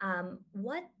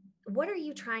 What are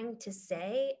you trying to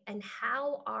say, and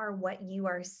how are what you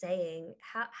are saying?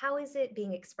 How is it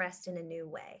being expressed in a new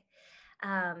way?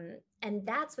 And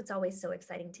that's what's always so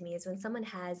exciting to me is when someone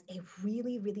has a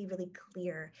really, really, really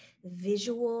clear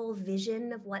visual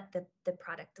vision of what the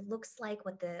product looks like,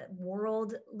 what the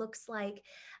world looks like.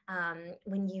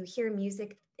 When you hear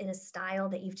music in a style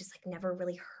that you've just like never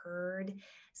really heard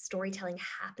storytelling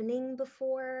happening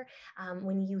before,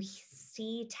 when you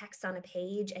see text on a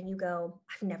page and you go,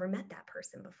 "I've never met that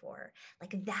person before,"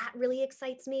 like that really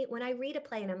excites me. When I read a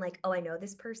play and I'm like, "Oh, I know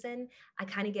this person," I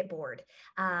kind of get bored,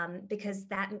 because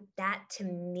that to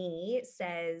me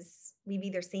says we've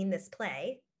either seen this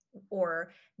play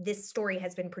or this story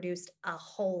has been produced a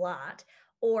whole lot,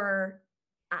 or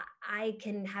I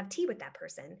can have tea with that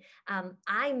person.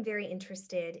 I'm very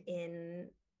interested in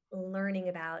learning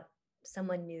about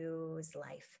someone new's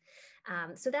life.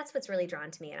 So that's what's really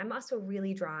drawn to me. And I'm also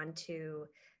really drawn to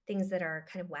things that are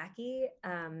kind of wacky,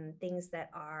 things that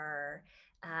are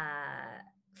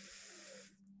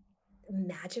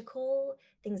magical,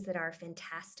 things that are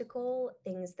fantastical,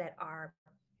 things that are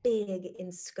big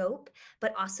in scope,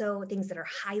 but also things that are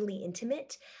highly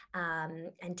intimate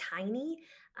and tiny.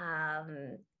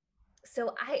 Um,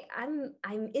 so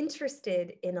I'm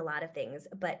interested in a lot of things,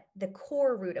 but the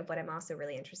core root of what I'm also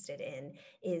really interested in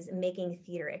is making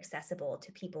theater accessible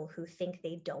to people who think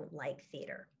they don't like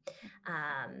theater.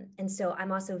 And so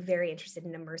I'm also very interested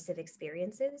in immersive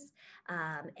experiences,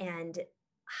 and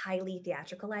highly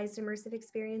theatricalized immersive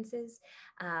experiences,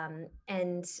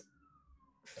 and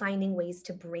finding ways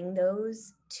to bring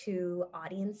those to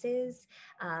audiences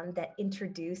that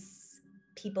introduce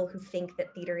people who think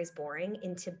that theater is boring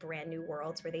into brand new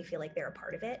worlds where they feel like they're a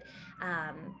part of it.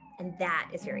 And that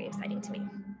is very exciting to me.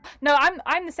 No,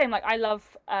 I'm the same. Like I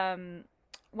love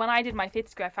when I did my theatre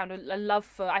degree, I found a love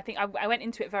for. I think I went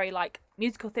into it very like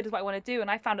musical theatre is what I want to do,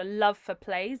 and I found a love for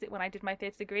plays when I did my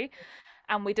theatre degree,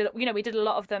 and we did a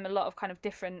lot of them, a lot of kind of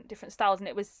different styles, and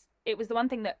it was the one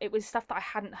thing that it was stuff that I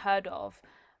hadn't heard of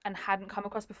and hadn't come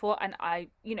across before, and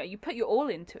you put your all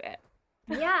into it.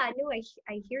 Yeah, no,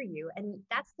 I hear you. And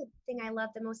that's the thing I love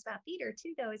the most about theater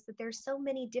too, though, is that there's so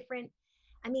many different,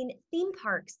 I mean, theme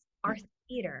parks are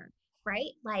theater,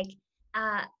 right? Like,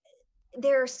 uh,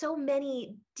 there are so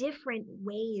many different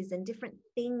ways and different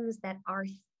things that are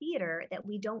theater that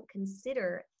we don't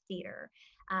consider theater,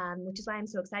 which is why I'm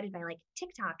so excited by like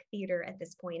TikTok theater at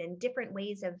this point and different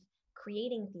ways of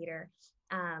creating theater.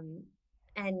 Um,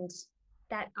 and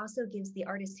that also gives the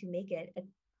artists who make it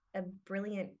a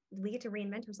brilliant, we get to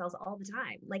reinvent ourselves all the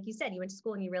time. Like you said, you went to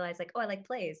school and you realize like, oh, I like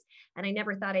plays and I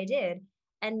never thought I did.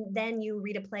 And then you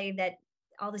read a play that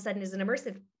all of a sudden is an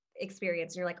immersive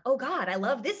experience and you're like, oh God, I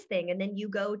love this thing. And then you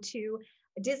go to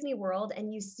Disney World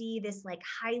and you see this like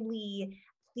highly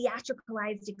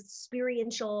theatricalized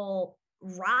experiential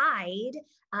ride,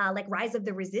 like Rise of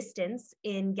the Resistance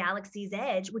in Galaxy's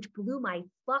Edge, which blew my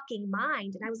fucking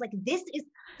mind. And I was like, this is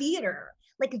theater.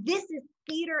 Like, this is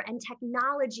theater and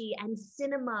technology and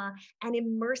cinema and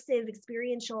immersive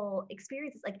experiential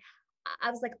experiences. Like, I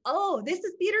was like, oh, this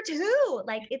is theater too.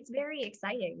 Like, it's very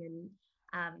exciting.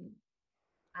 And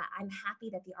I'm happy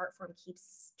that the art form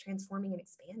keeps transforming and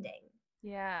expanding.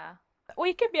 Yeah. Well,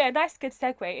 you give me a nice good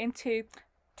segue into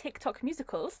TikTok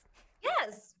musicals.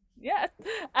 Yes. Yeah.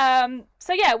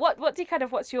 So yeah, what do you kind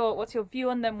of what's your view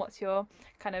on them? What's your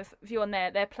kind of view on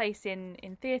their place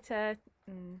in theatre?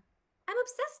 Mm. I'm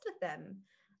obsessed with them.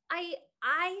 I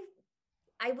I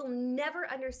I will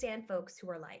never understand folks who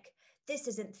are like, this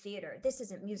isn't theater, this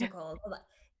isn't musical.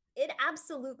 It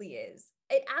absolutely is.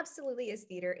 It absolutely is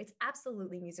theater. It's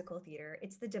absolutely musical theater.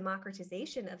 It's the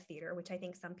democratization of theater, which I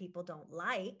think some people don't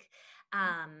like,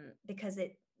 because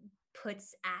it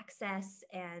puts access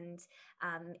and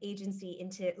agency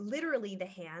into literally the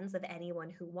hands of anyone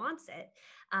who wants it,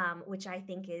 which I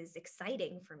think is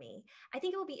exciting for me. I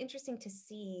think it will be interesting to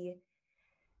see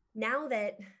now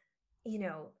that, you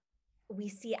know, we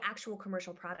see actual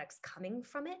commercial products coming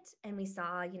from it. And we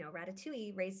saw,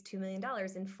 Ratatouille raised $2 million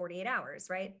in 48 hours,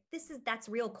 right? That's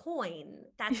real coin.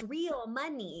 That's real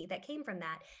money that came from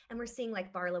that. And we're seeing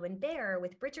like Barlow and Bear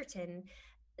with Bridgerton.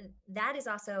 That is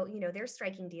also, they're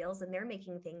striking deals and they're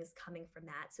making things coming from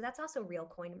that. So that's also real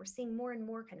coin. And we're seeing more and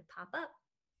more kind of pop up.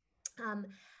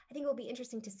 I think it will be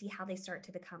interesting to see how they start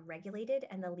to become regulated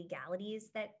and the legalities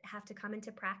that have to come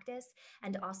into practice.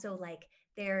 And also, like,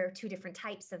 there are two different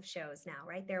types of shows now,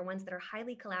 right? There are ones that are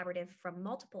highly collaborative from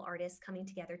multiple artists coming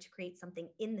together to create something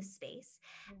in the space.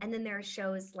 And then there are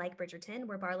shows like Bridgerton,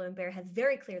 where Barlow and Bear have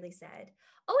very clearly said,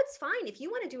 oh, it's fine. If you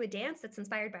want to do a dance that's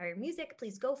inspired by your music,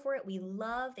 please go for it. We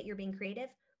love that you're being creative,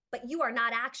 but you are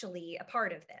not actually a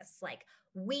part of this. Like,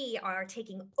 we are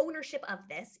taking ownership of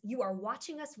this. You are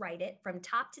watching us write it from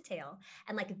top to tail.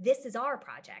 And like, this is our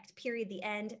project, period, the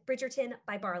end. Bridgerton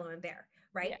by Barlow and Bear,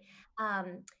 right? Yeah.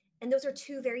 And those are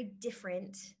two very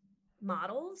different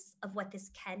models of what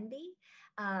this can be.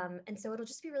 And so it'll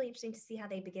just be really interesting to see how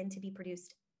they begin to be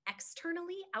produced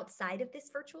externally outside of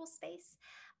this virtual space.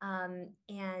 And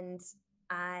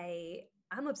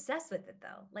I'm obsessed with it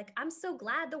though. Like, I'm so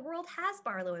glad the world has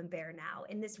Barlow and Bear now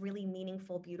in this really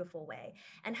meaningful, beautiful way.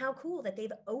 And how cool that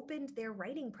they've opened their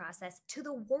writing process to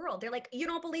the world. They're like, you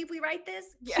don't believe we write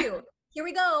this? Yeah. Cute. Here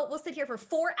we go. We'll sit here for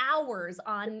 4 hours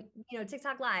on,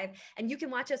 TikTok Live, and you can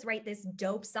watch us write this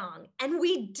dope song. And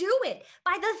we do it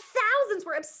by the thousands.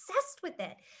 We're obsessed with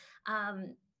it.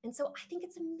 And so I think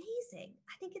it's amazing.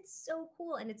 I think it's so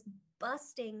cool. And it's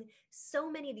busting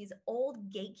so many of these old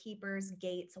gatekeepers'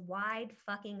 gates wide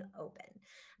fucking open.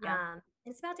 Yeah.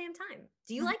 It's about damn time.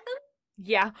 Do you like them?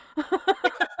 Yeah.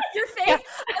 Your face. Yeah.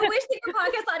 I wish that your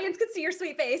podcast audience could see your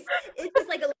sweet face. It's just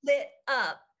like a lit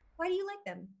up. Why do you like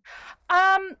them?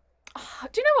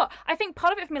 Do you know what? I think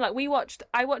part of it for me, like we watched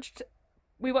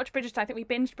Bridgerton. I think we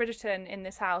binged Bridgerton in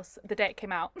this house the day it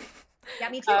came out. Yeah,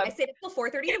 me too. I stayed up till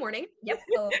 4:30 in the morning. Yep.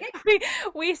 Okay.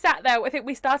 We sat there. I think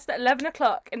we started at 11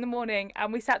 o'clock in the morning,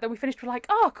 and we sat there. We finished. We're like,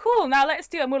 oh, cool. Now let's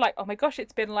do it. And we're like, oh my gosh,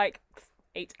 it's been like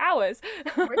 8 hours.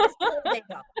 Yep.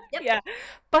 Yeah,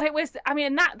 but it was. I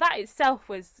mean, that itself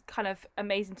was kind of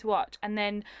amazing to watch. And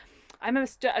then I remember,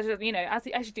 as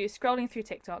you do, scrolling through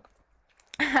TikTok,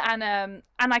 and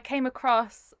I came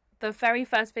across the very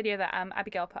first video that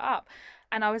Abigail put up,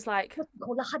 and I was like,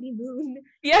 called the honeymoon.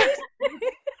 Yeah.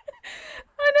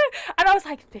 I know. And I was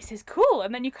like, this is cool.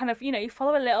 And then you kind of, you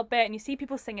follow a little bit and you see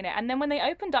people singing it. And then when they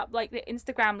opened up like the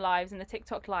Instagram lives and the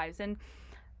TikTok lives, and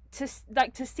to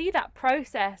see that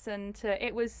process, and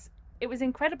it was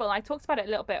incredible. I talked about it a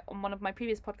little bit on one of my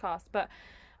previous podcasts, but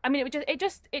I mean, it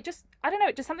just I don't know,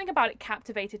 it just something about it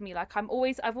captivated me. Like I've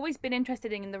always been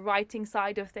interested in the writing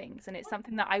side of things, and it's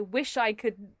something that I wish I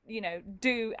could,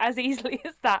 do as easily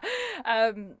as that.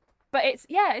 But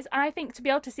and I think to be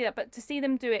able to see that, but to see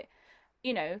them do it,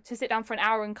 to sit down for an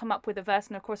hour and come up with a verse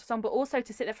and a chorus of song, but also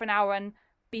to sit there for an hour and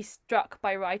be struck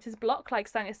by writer's block, like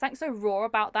something so raw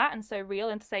about that and so real,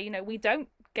 and to say, we don't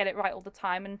get it right all the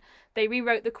time, and they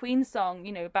rewrote the Queen song,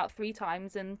 about 3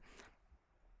 times, and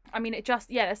I mean,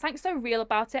 there's something so real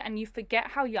about it, and you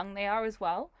forget how young they are as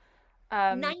well.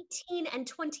 19 and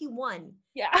 21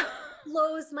 Yeah.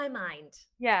 blows my mind.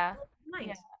 Yeah. Blows my Yeah.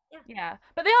 mind. Yeah. Yeah.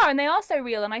 But they are so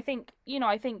real, and I think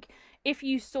if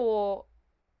you saw,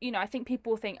 I think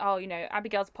people think, oh,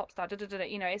 Abigail's a pop star, da, da, da, da.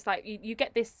 It's like you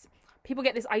get this, people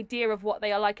get this idea of what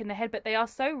they are like in their head, but they are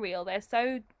so real. They're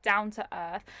so down to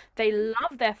earth. They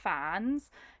love their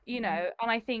fans, Mhm.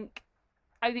 and I think,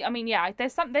 I mean, yeah,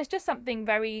 there's just something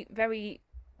very, very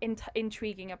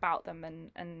intriguing about them,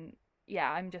 and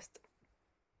yeah, I'm just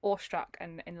awestruck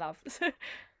and in love.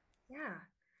 Yeah.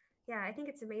 Yeah, I think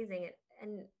it's amazing.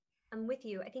 And I'm with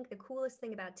you. I think the coolest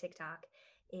thing about TikTok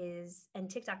is, and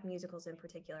TikTok musicals in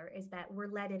particular, is that we're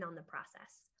let in on the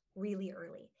process really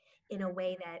early in a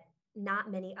way that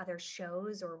not many other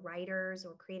shows or writers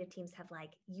or creative teams have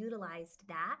like utilized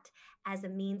that as a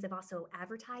means of also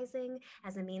advertising,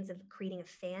 as a means of creating a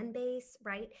fan base,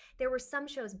 right? There were some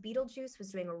shows, Beetlejuice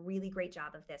was doing a really great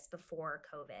job of this before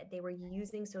COVID. They were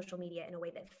using social media in a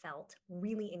way that felt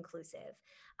really inclusive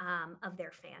of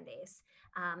their fan base.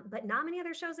 But not many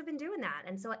other shows have been doing that.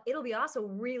 And so it'll be also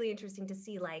really interesting to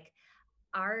see like,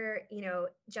 are,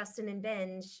 Justin and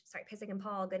Benj, sorry, Pisek and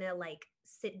Paul gonna like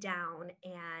sit down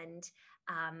and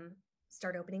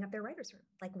start opening up their writers' room?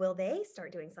 Like, will they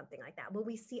start doing something like that? Will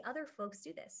we see other folks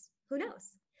do this? Who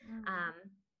knows? Mm. Um,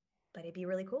 but it'd be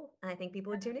really cool. And I think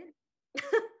people would tune in.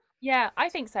 Yeah, I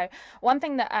think so. One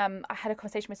thing that I had a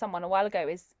conversation with someone a while ago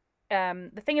is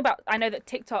the thing about, I know that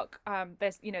TikTok,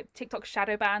 there's, TikTok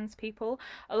shadow bans people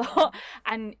a lot,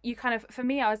 and you kind of, for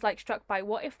me, I was like struck by,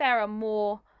 what if there are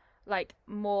more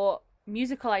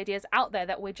musical ideas out there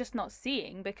that we're just not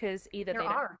seeing because either There they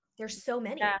don't. are. There's so Yeah.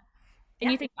 many. And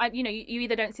you Yeah. think, you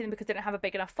either don't see them because they don't have a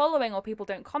big enough following, or people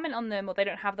don't comment on them, or they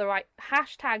don't have the right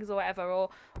hashtags or whatever,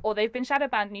 or they've been shadow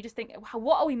banned, and you just think, "Wow,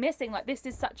 what are we missing? Like, this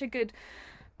is such a good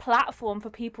platform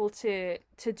for people to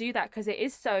do that, because it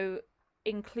is so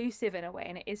inclusive in a way,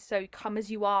 and it is so come as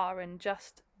you are, and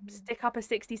just Mhm. stick up a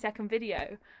 60-second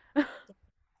video."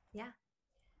 Yeah.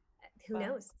 Who Well,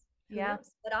 knows? Who yeah.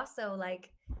 knows? But also, like,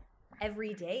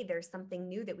 every day there's something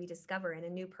new that we discover, and a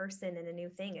new person and a new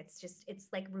thing. It's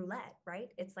like roulette,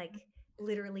 right? It's like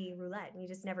literally roulette, and you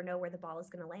just never know where the ball is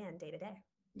going to land day to day.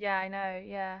 Yeah, I know.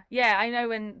 Yeah. Yeah, I know,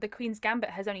 when the Queen's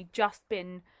Gambit has only just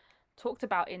been talked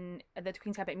about in the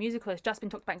Queen's Gambit musical, has just been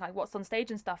talked about in, like, what's on stage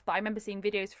and stuff, but I remember seeing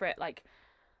videos for it like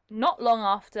not long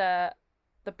after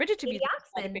the Bridgerton Katie musical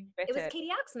started being Oxman. It was written. Katie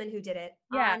Oxman who did it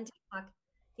Yeah. on TikTok.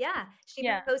 Yeah, she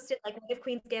Yeah. posted like, "What if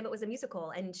Queen's Gambit was a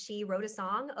musical?" And she wrote a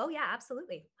song. Oh yeah,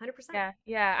 absolutely, 100%. Yeah,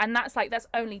 yeah, and that's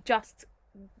only just,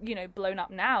 blown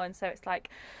up now, and so it's like,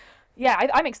 yeah,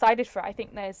 I'm excited for it. I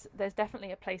think there's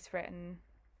definitely a place for it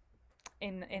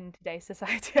in today's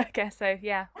society, I guess. So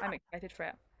yeah, I'm Yeah, excited for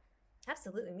it.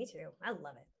 absolutely. Me too. I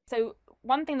love it. So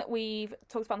one thing that we've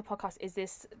talked about on the podcast is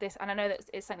this, and I know that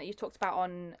it's something that you've talked about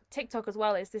on TikTok as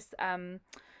well, is this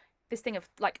thing of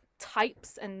like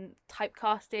types and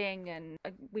typecasting, and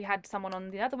we had someone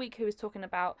on the other week who was talking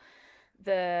about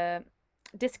the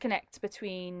disconnect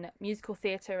between musical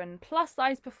theatre and plus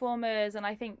size performers, and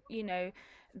I think,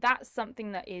 that's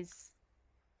something that is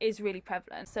really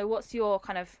prevalent. So what's your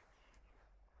kind of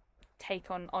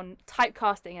take on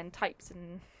typecasting and types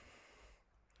and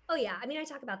Oh yeah, I mean, I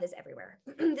talk about this everywhere.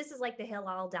 This is like the hill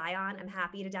I'll die on. I'm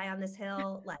happy to die on this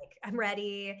hill. Like, I'm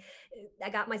ready. I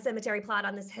got my cemetery plot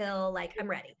on this hill. Like, I'm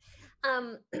ready.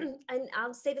 And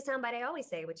I'll say the soundbite I always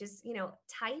say, which is,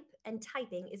 type and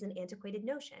typing is an antiquated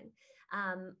notion.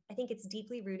 I think it's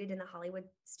deeply rooted in the Hollywood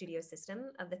studio system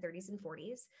of the 30s and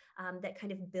 40s, that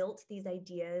kind of built these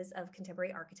ideas of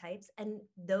contemporary archetypes. And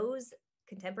those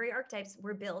contemporary archetypes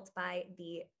were built by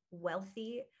the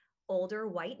wealthy older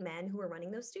white men who were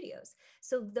running those studios.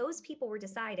 So those people were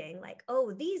deciding like,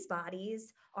 oh, these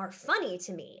bodies are funny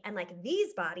to me, and like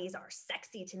these bodies are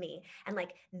sexy to me, and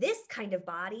like this kind of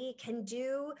body can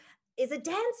do is a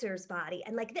dancer's body,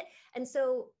 and like that. And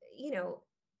so,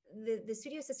 the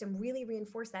studio system really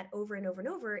reinforced that over and over and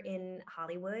over in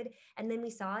Hollywood. And then we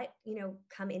saw it,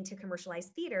 come into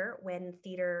commercialized theater when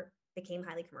theater became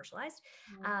highly commercialized.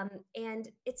 Mm. And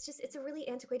it's a really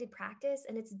antiquated practice,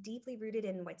 and it's deeply rooted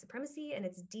in white supremacy, and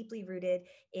it's deeply rooted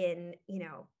in,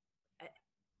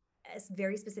 as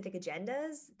very specific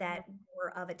agendas that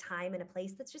were of a time and a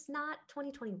place that's just not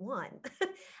 2021.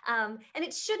 And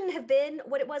it shouldn't have been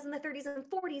what it was in the 30s and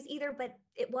 40s either, but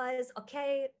it was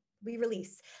okay. We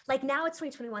release. Like now it's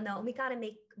 2021 though, and we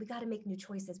gotta make new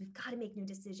choices. We've got to make new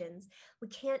decisions. We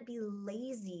can't be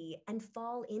lazy and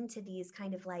fall into these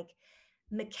kind of like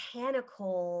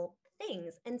mechanical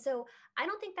things. And so I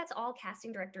don't think that's all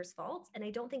casting directors' faults, and I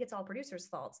don't think it's all producers'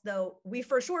 faults, though we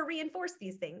for sure reinforce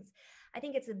these things. I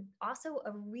think it's also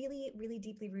a really, really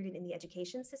deeply rooted in the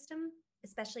education system.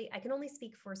 Especially, I can only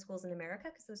speak for schools in America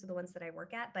because those are the ones that I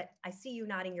work at, but I see you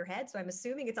nodding your head, so I'm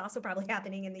assuming it's also probably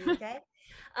happening in the UK.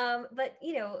 But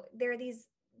there are these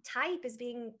type is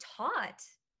being taught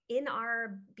in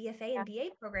our BFA Yeah. and BA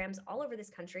programs all over this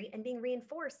country and being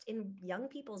reinforced in young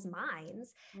people's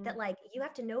minds that Mm. like you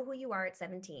have to know who you are at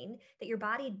 17, that your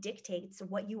body dictates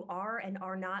what you are and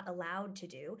are not allowed to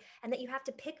do, and that you have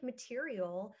to pick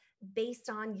material based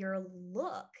on your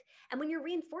look. And when you're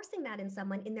reinforcing that in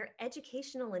someone in their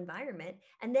educational environment,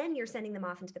 and then you're sending them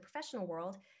off into the professional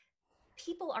world,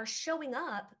 people are showing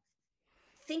up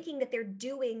thinking that they're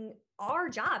doing our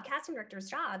job, casting directors'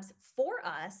 jobs for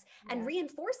us, and Yeah.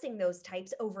 reinforcing those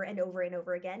types over and over and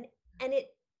over again. And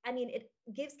it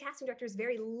gives casting directors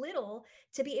very little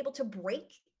to be able to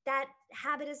break that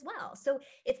habit as well. So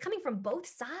it's coming from both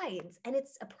sides, and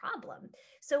it's a problem.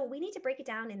 So we need to break it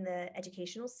down in the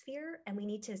educational sphere, and we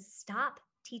need to stop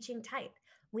teaching type.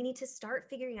 We need to start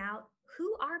figuring out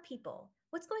who are people,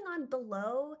 what's going on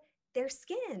below their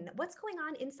skin, what's going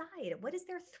on inside, what is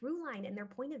their through line and their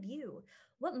point of view,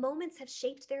 what moments have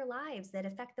shaped their lives that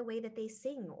affect the way that they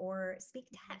sing or speak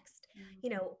text,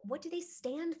 Mm. what do they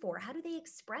stand for, how do they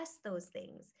express those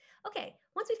things. Okay,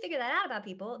 once we figure that out about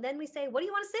people, then we say, what do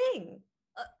you want to sing?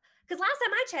 Because last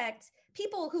time I checked,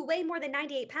 people who weigh more than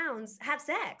 98 pounds have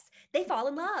sex. They fall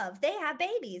in love. They have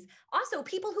babies. Also,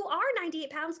 people who are 98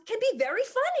 pounds can be very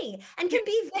funny and can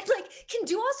be like, can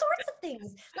do all sorts of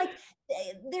things. Like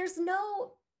there's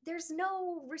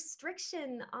no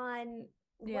restriction on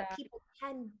what Yeah. people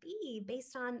can be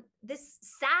based on this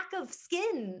sack of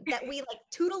skin that we like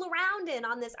tootle around in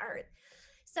on this earth.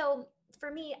 So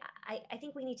for me, I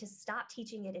think we need to stop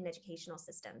teaching it in educational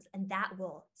systems, and that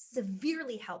will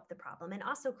severely help the problem and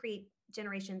also create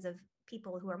generations of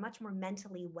people who are much more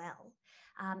mentally well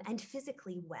and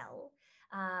physically well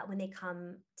when they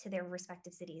come to their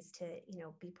respective cities to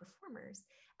be performers.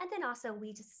 And then also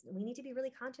we need to be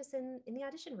really conscious in the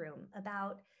audition room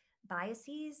about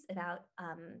biases, about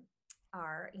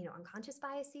our unconscious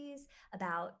biases,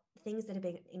 about things that have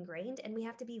been ingrained, and we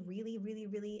have to be really, really,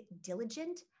 really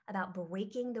diligent about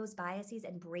breaking those biases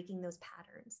and breaking those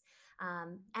patterns,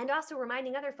 and also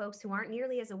reminding other folks who aren't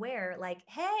nearly as aware, like,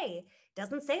 hey,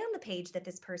 doesn't say on the page that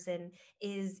this person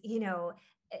is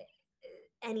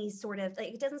any sort of,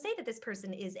 like, it doesn't say that this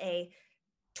person is a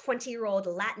 20-year-old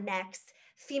Latinx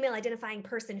female identifying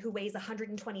person who weighs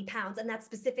 120 pounds, and that's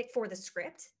specific for the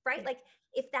script, right? Yeah. Like,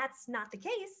 if that's not the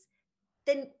case,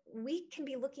 then we can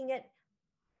be looking at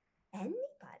anybody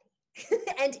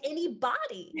and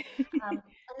anybody. And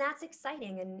that's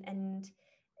exciting. And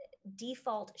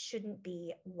default shouldn't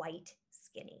be white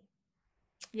skinny.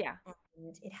 Yeah.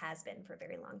 And it has been for a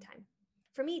very long time.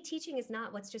 For me, teaching is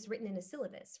not what's just written in a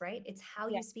syllabus, right? It's how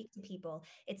Yeah. you speak to people.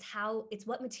 It's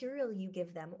what material you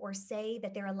give them or say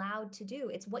that they're allowed to do.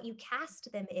 It's what you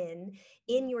cast them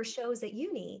in your shows at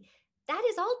uni. That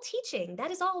is all teaching.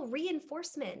 That is all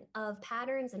reinforcement of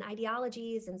patterns and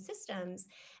ideologies and systems.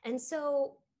 And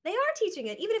so they are teaching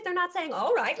it, even if they're not saying,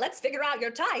 all right, let's figure out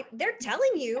your type. They're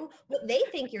telling you what they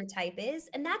think your type is.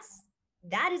 And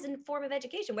that is a form of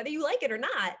education, whether you like it or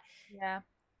not. Yeah.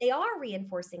 They are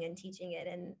reinforcing and teaching it.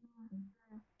 And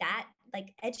that,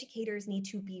 like, educators need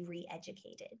to be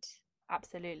re-educated.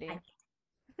 Absolutely.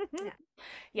 Yeah.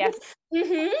 Yes.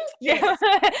 Mm-hmm. Yeah.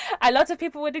 Yes. A lot of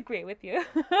people would agree with you.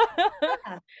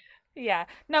 Yeah. Yeah,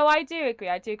 no, I do agree.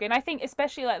 I do agree. And I think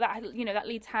especially like that, that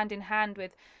leads hand in hand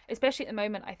with, especially at the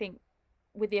moment, I think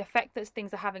with the effect that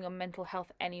things are having on mental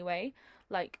health anyway,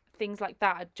 like things like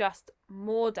that are just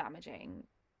more damaging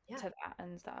Yeah. to that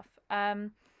and stuff.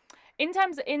 In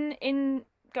terms in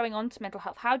going on to mental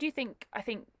health, how do you think, I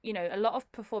think, a lot of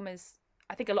performers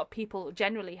I think a lot of people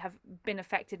generally have been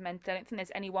affected mentally. I don't think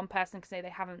there's any one person can say they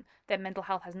haven't, their mental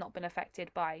health has not been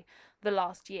affected by the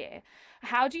last year.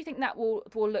 How do you think that will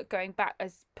look going back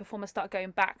as performers start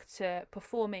going back to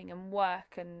performing and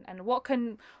work, and what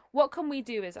can we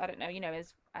do as, I don't know,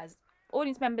 as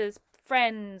audience members,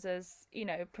 friends, as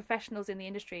professionals in the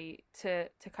industry to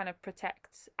kind of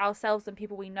protect ourselves and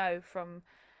people we know from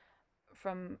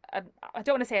I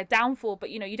don't want to say a downfall, but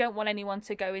you don't want anyone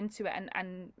to go into it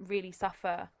and really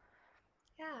suffer.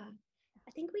 Yeah.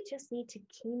 I think we just need to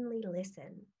keenly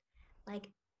listen. Like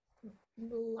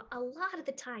a lot of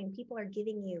the time, people are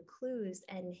giving you clues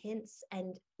and hints,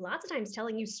 and lots of times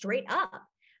telling you straight up,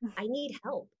 I need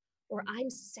help, or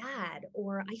I'm sad,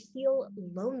 or I feel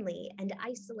lonely and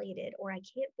isolated, or I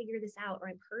can't figure this out, or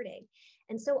I'm hurting.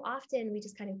 And so often we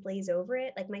just kind of glaze over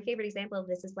it. Like my favorite example of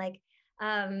this is like,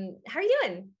 how are you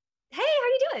doing? Hey, how are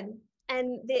you doing?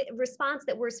 And the response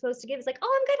that we're supposed to give is like,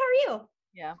 oh, I'm good. How are you?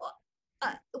 Yeah.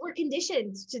 We're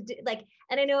conditioned to do like,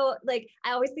 and I know like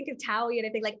I always think of Towie and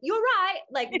I think like you're right,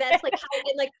 like that's like how,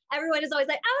 and like everyone is always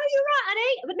like, oh, you're right,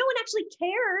 honey, but no one actually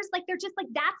cares. Like they're just like,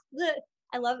 that's the,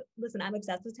 I love, listen, I'm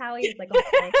obsessed with Towie. It's like a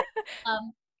whole thing.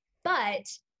 But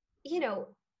you know,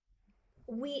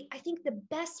 I think the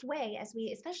best way as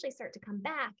we especially start to come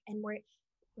back and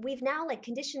we've now like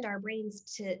conditioned our brains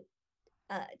to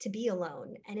be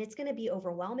alone. And it's going to be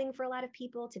overwhelming for a lot of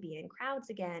people to be in crowds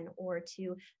again, or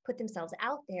to put themselves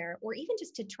out there, or even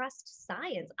just to trust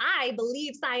science. I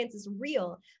believe science is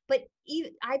real, but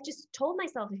I've just told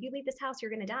myself, if you leave this house, you're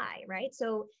going to die. Right.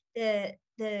 So the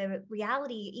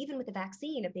reality, even with the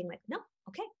vaccine, of being like, no,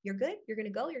 okay, you're good. You're going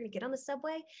to go, you're going to get on the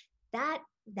subway.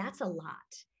 That's a lot.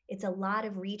 It's a lot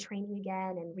of retraining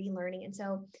again and relearning. And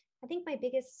so I think my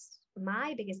biggest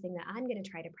thing that I'm going to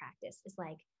try to practice is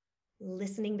like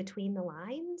listening between the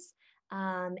lines,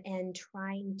 and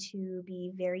trying to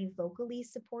be very vocally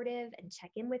supportive and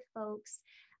check in with folks,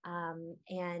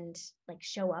 and like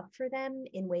show up for them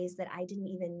in ways that I didn't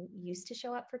even used to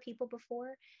show up for people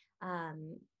before,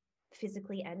 um,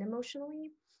 physically and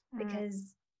emotionally, Mm.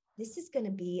 because this is going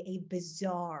to be a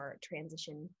bizarre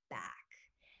transition back.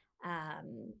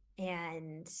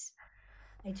 And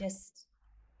I just,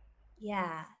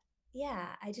 yeah.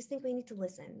 Yeah. I just think we need to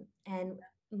listen. And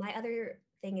my other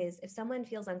thing is, if someone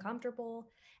feels uncomfortable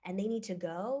and they need to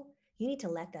go, you need to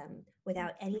let them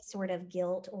without any sort of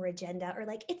guilt or agenda, or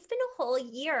like, it's been a whole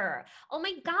year. Oh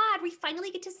my God, we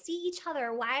finally get to see each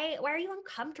other. Why are you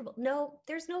uncomfortable? No,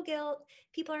 there's no guilt.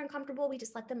 People are uncomfortable. We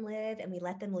just let them live and we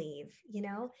let them leave, you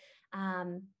know?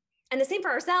 Um, and the same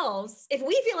for ourselves. If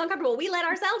we feel uncomfortable, we let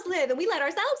ourselves live and we let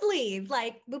ourselves leave.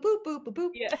 Like boop, boop, boop, boop,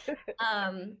 boop. Yeah.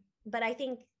 But I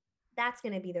think that's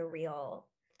going to be the real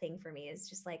thing for me, is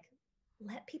just like,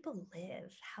 let people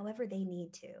live however they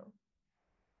need to,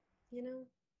 you know?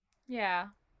 Yeah.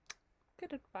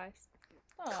 Good advice.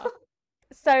 Oh.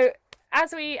 So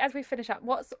as we finish up,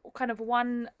 what's kind of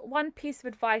one piece of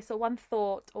advice or one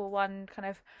thought or one kind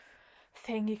of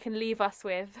thing you can leave us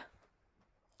with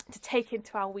to take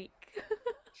into our week?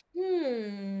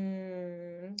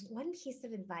 One piece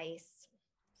of advice.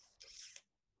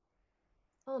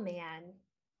 Oh man.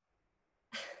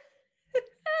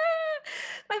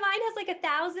 My mind has like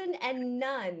 1,000 and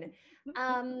none.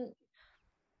 Um,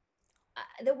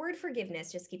 the word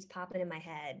forgiveness just keeps popping in my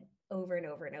head over and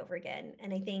over and over again.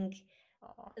 And I think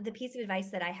Oh. the piece of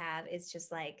advice that I have is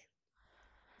just like,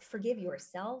 forgive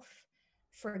yourself,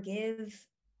 forgive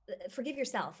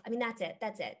yourself. I mean, that's it,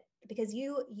 because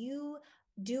you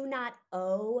do not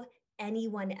owe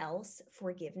anyone else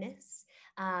forgiveness.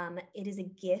 It is a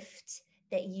gift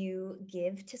that you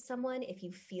give to someone if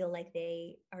you feel like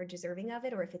they are deserving of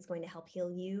it, or if it's going to help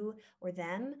heal you or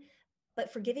them.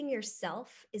 But forgiving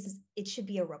yourself, it should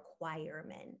be a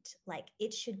requirement. Like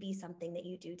it should be something that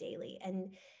you do daily.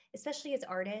 And especially as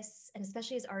artists, and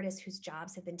especially as artists whose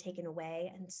jobs have been taken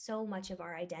away, and so much of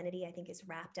our identity, I think, is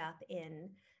wrapped up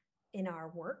in our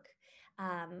work.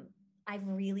 um, I've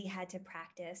really had to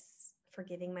practice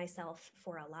forgiving myself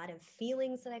for a lot of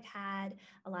feelings that I've had,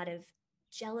 a lot of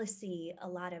jealousy, a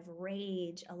lot of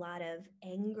rage, a lot of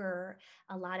anger,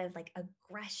 a lot of like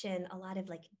aggression, a lot of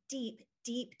like deep,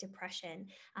 deep depression,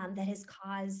 that has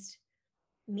caused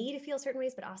me to feel certain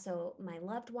ways, but also my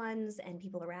loved ones and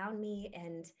people around me.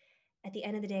 And at the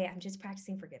end of the day, I'm just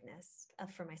practicing forgiveness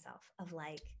for myself, of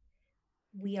like,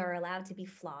 we are allowed to be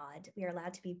flawed. We are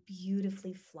allowed to be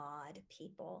beautifully flawed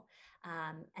people.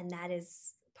 And that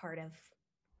is part of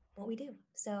what we do.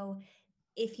 So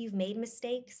if you've made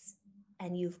mistakes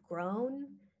and you've grown,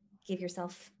 give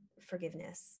yourself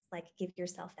forgiveness, like give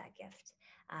yourself that gift.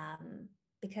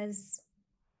 Because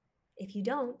if you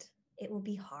don't, it will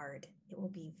be hard. It will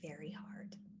be very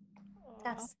hard.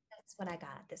 That's what I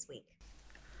got this week.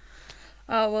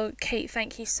 Oh, well, Kate,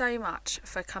 thank you so much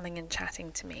for coming and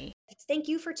chatting to me. Thank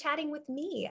you for chatting with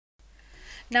me.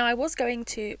 Now, I was going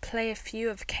to play a few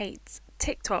of Kate's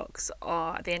TikToks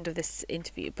at the end of this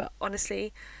interview, but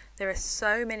honestly, there are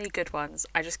so many good ones.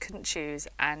 I just couldn't choose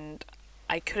and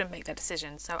I couldn't make that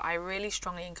decision. So I really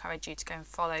strongly encourage you to go and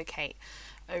follow Kate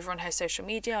over on her social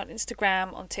media, on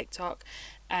Instagram, on TikTok,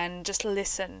 and just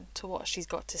listen to what she's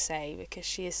got to say because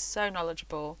she is so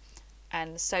knowledgeable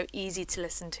and so easy to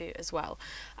listen to as well.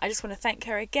 I just want to thank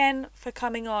her again for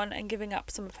coming on and giving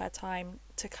up some of her time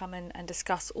to come in and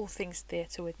discuss all things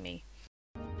theatre with me.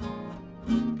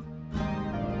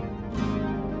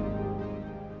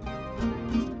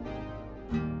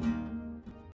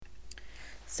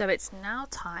 So it's now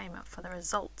time for the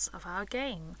results of our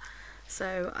game.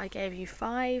 So I gave you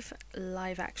 5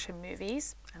 live action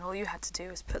movies and all you had to do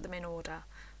was put them in order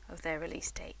of their release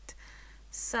date.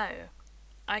 So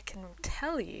I can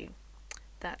tell you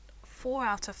that 4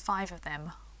 out of 5 of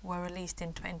them were released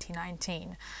in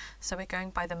 2019. So we're going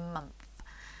by the month.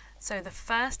 So the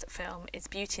first film is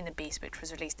Beauty and the Beast, which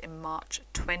was released in March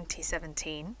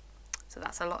 2017. So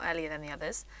that's a lot earlier than the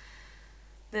others.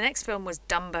 The next film was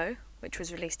Dumbo, which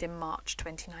was released in March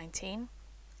 2019.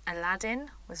 Aladdin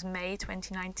was May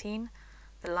 2019.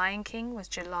 The Lion King was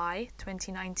July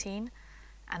 2019.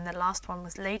 And the last one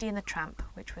was Lady and the Tramp,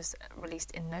 which was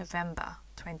released in November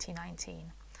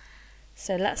 2019.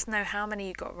 So let us know how many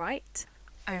you got right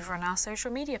over on our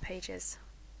social media pages.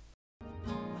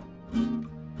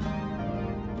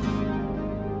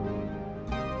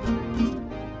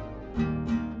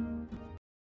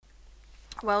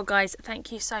 Well, guys,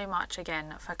 thank you so much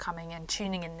again for coming and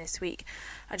tuning in this week.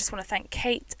 I just want to thank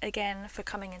Kate again for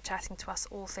coming and chatting to us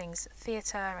all things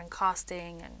theatre and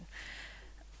casting and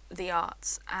the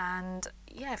arts. And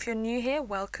yeah, if you're new here,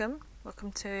 welcome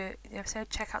to the episode.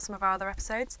 Check out some of our other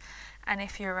episodes, and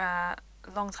if you're a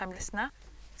long-time listener,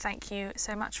 thank you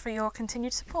so much for your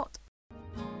continued support.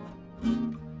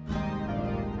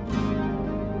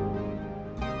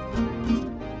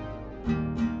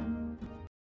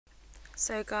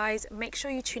 So guys, make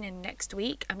sure you tune in next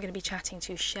week. I'm going to be chatting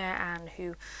to Cher Ann,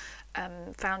 who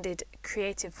founded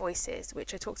Creative Voices,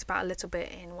 which I talked about a little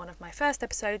bit in one of my first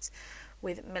episodes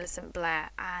with Millicent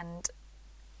Blair. And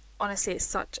honestly, it's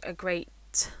such a great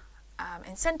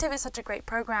incentive, it's such a great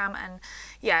program, and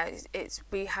yeah,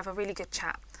 we have a really good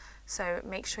chat. So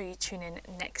make sure you tune in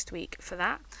next week for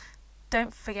that.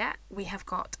 Don't forget, we have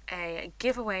got a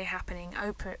giveaway happening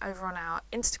over on our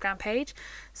Instagram page,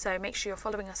 so make sure you're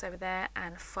following us over there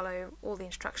and follow all the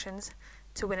instructions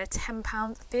to win a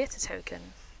 £10 theatre token.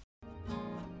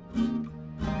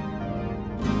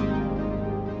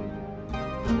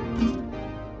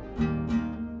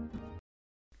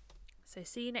 So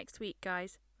see you next week,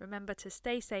 guys. Remember to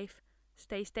stay safe,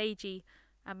 stay stagey,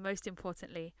 and most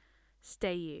importantly,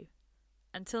 stay you.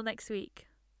 Until next week,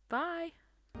 bye!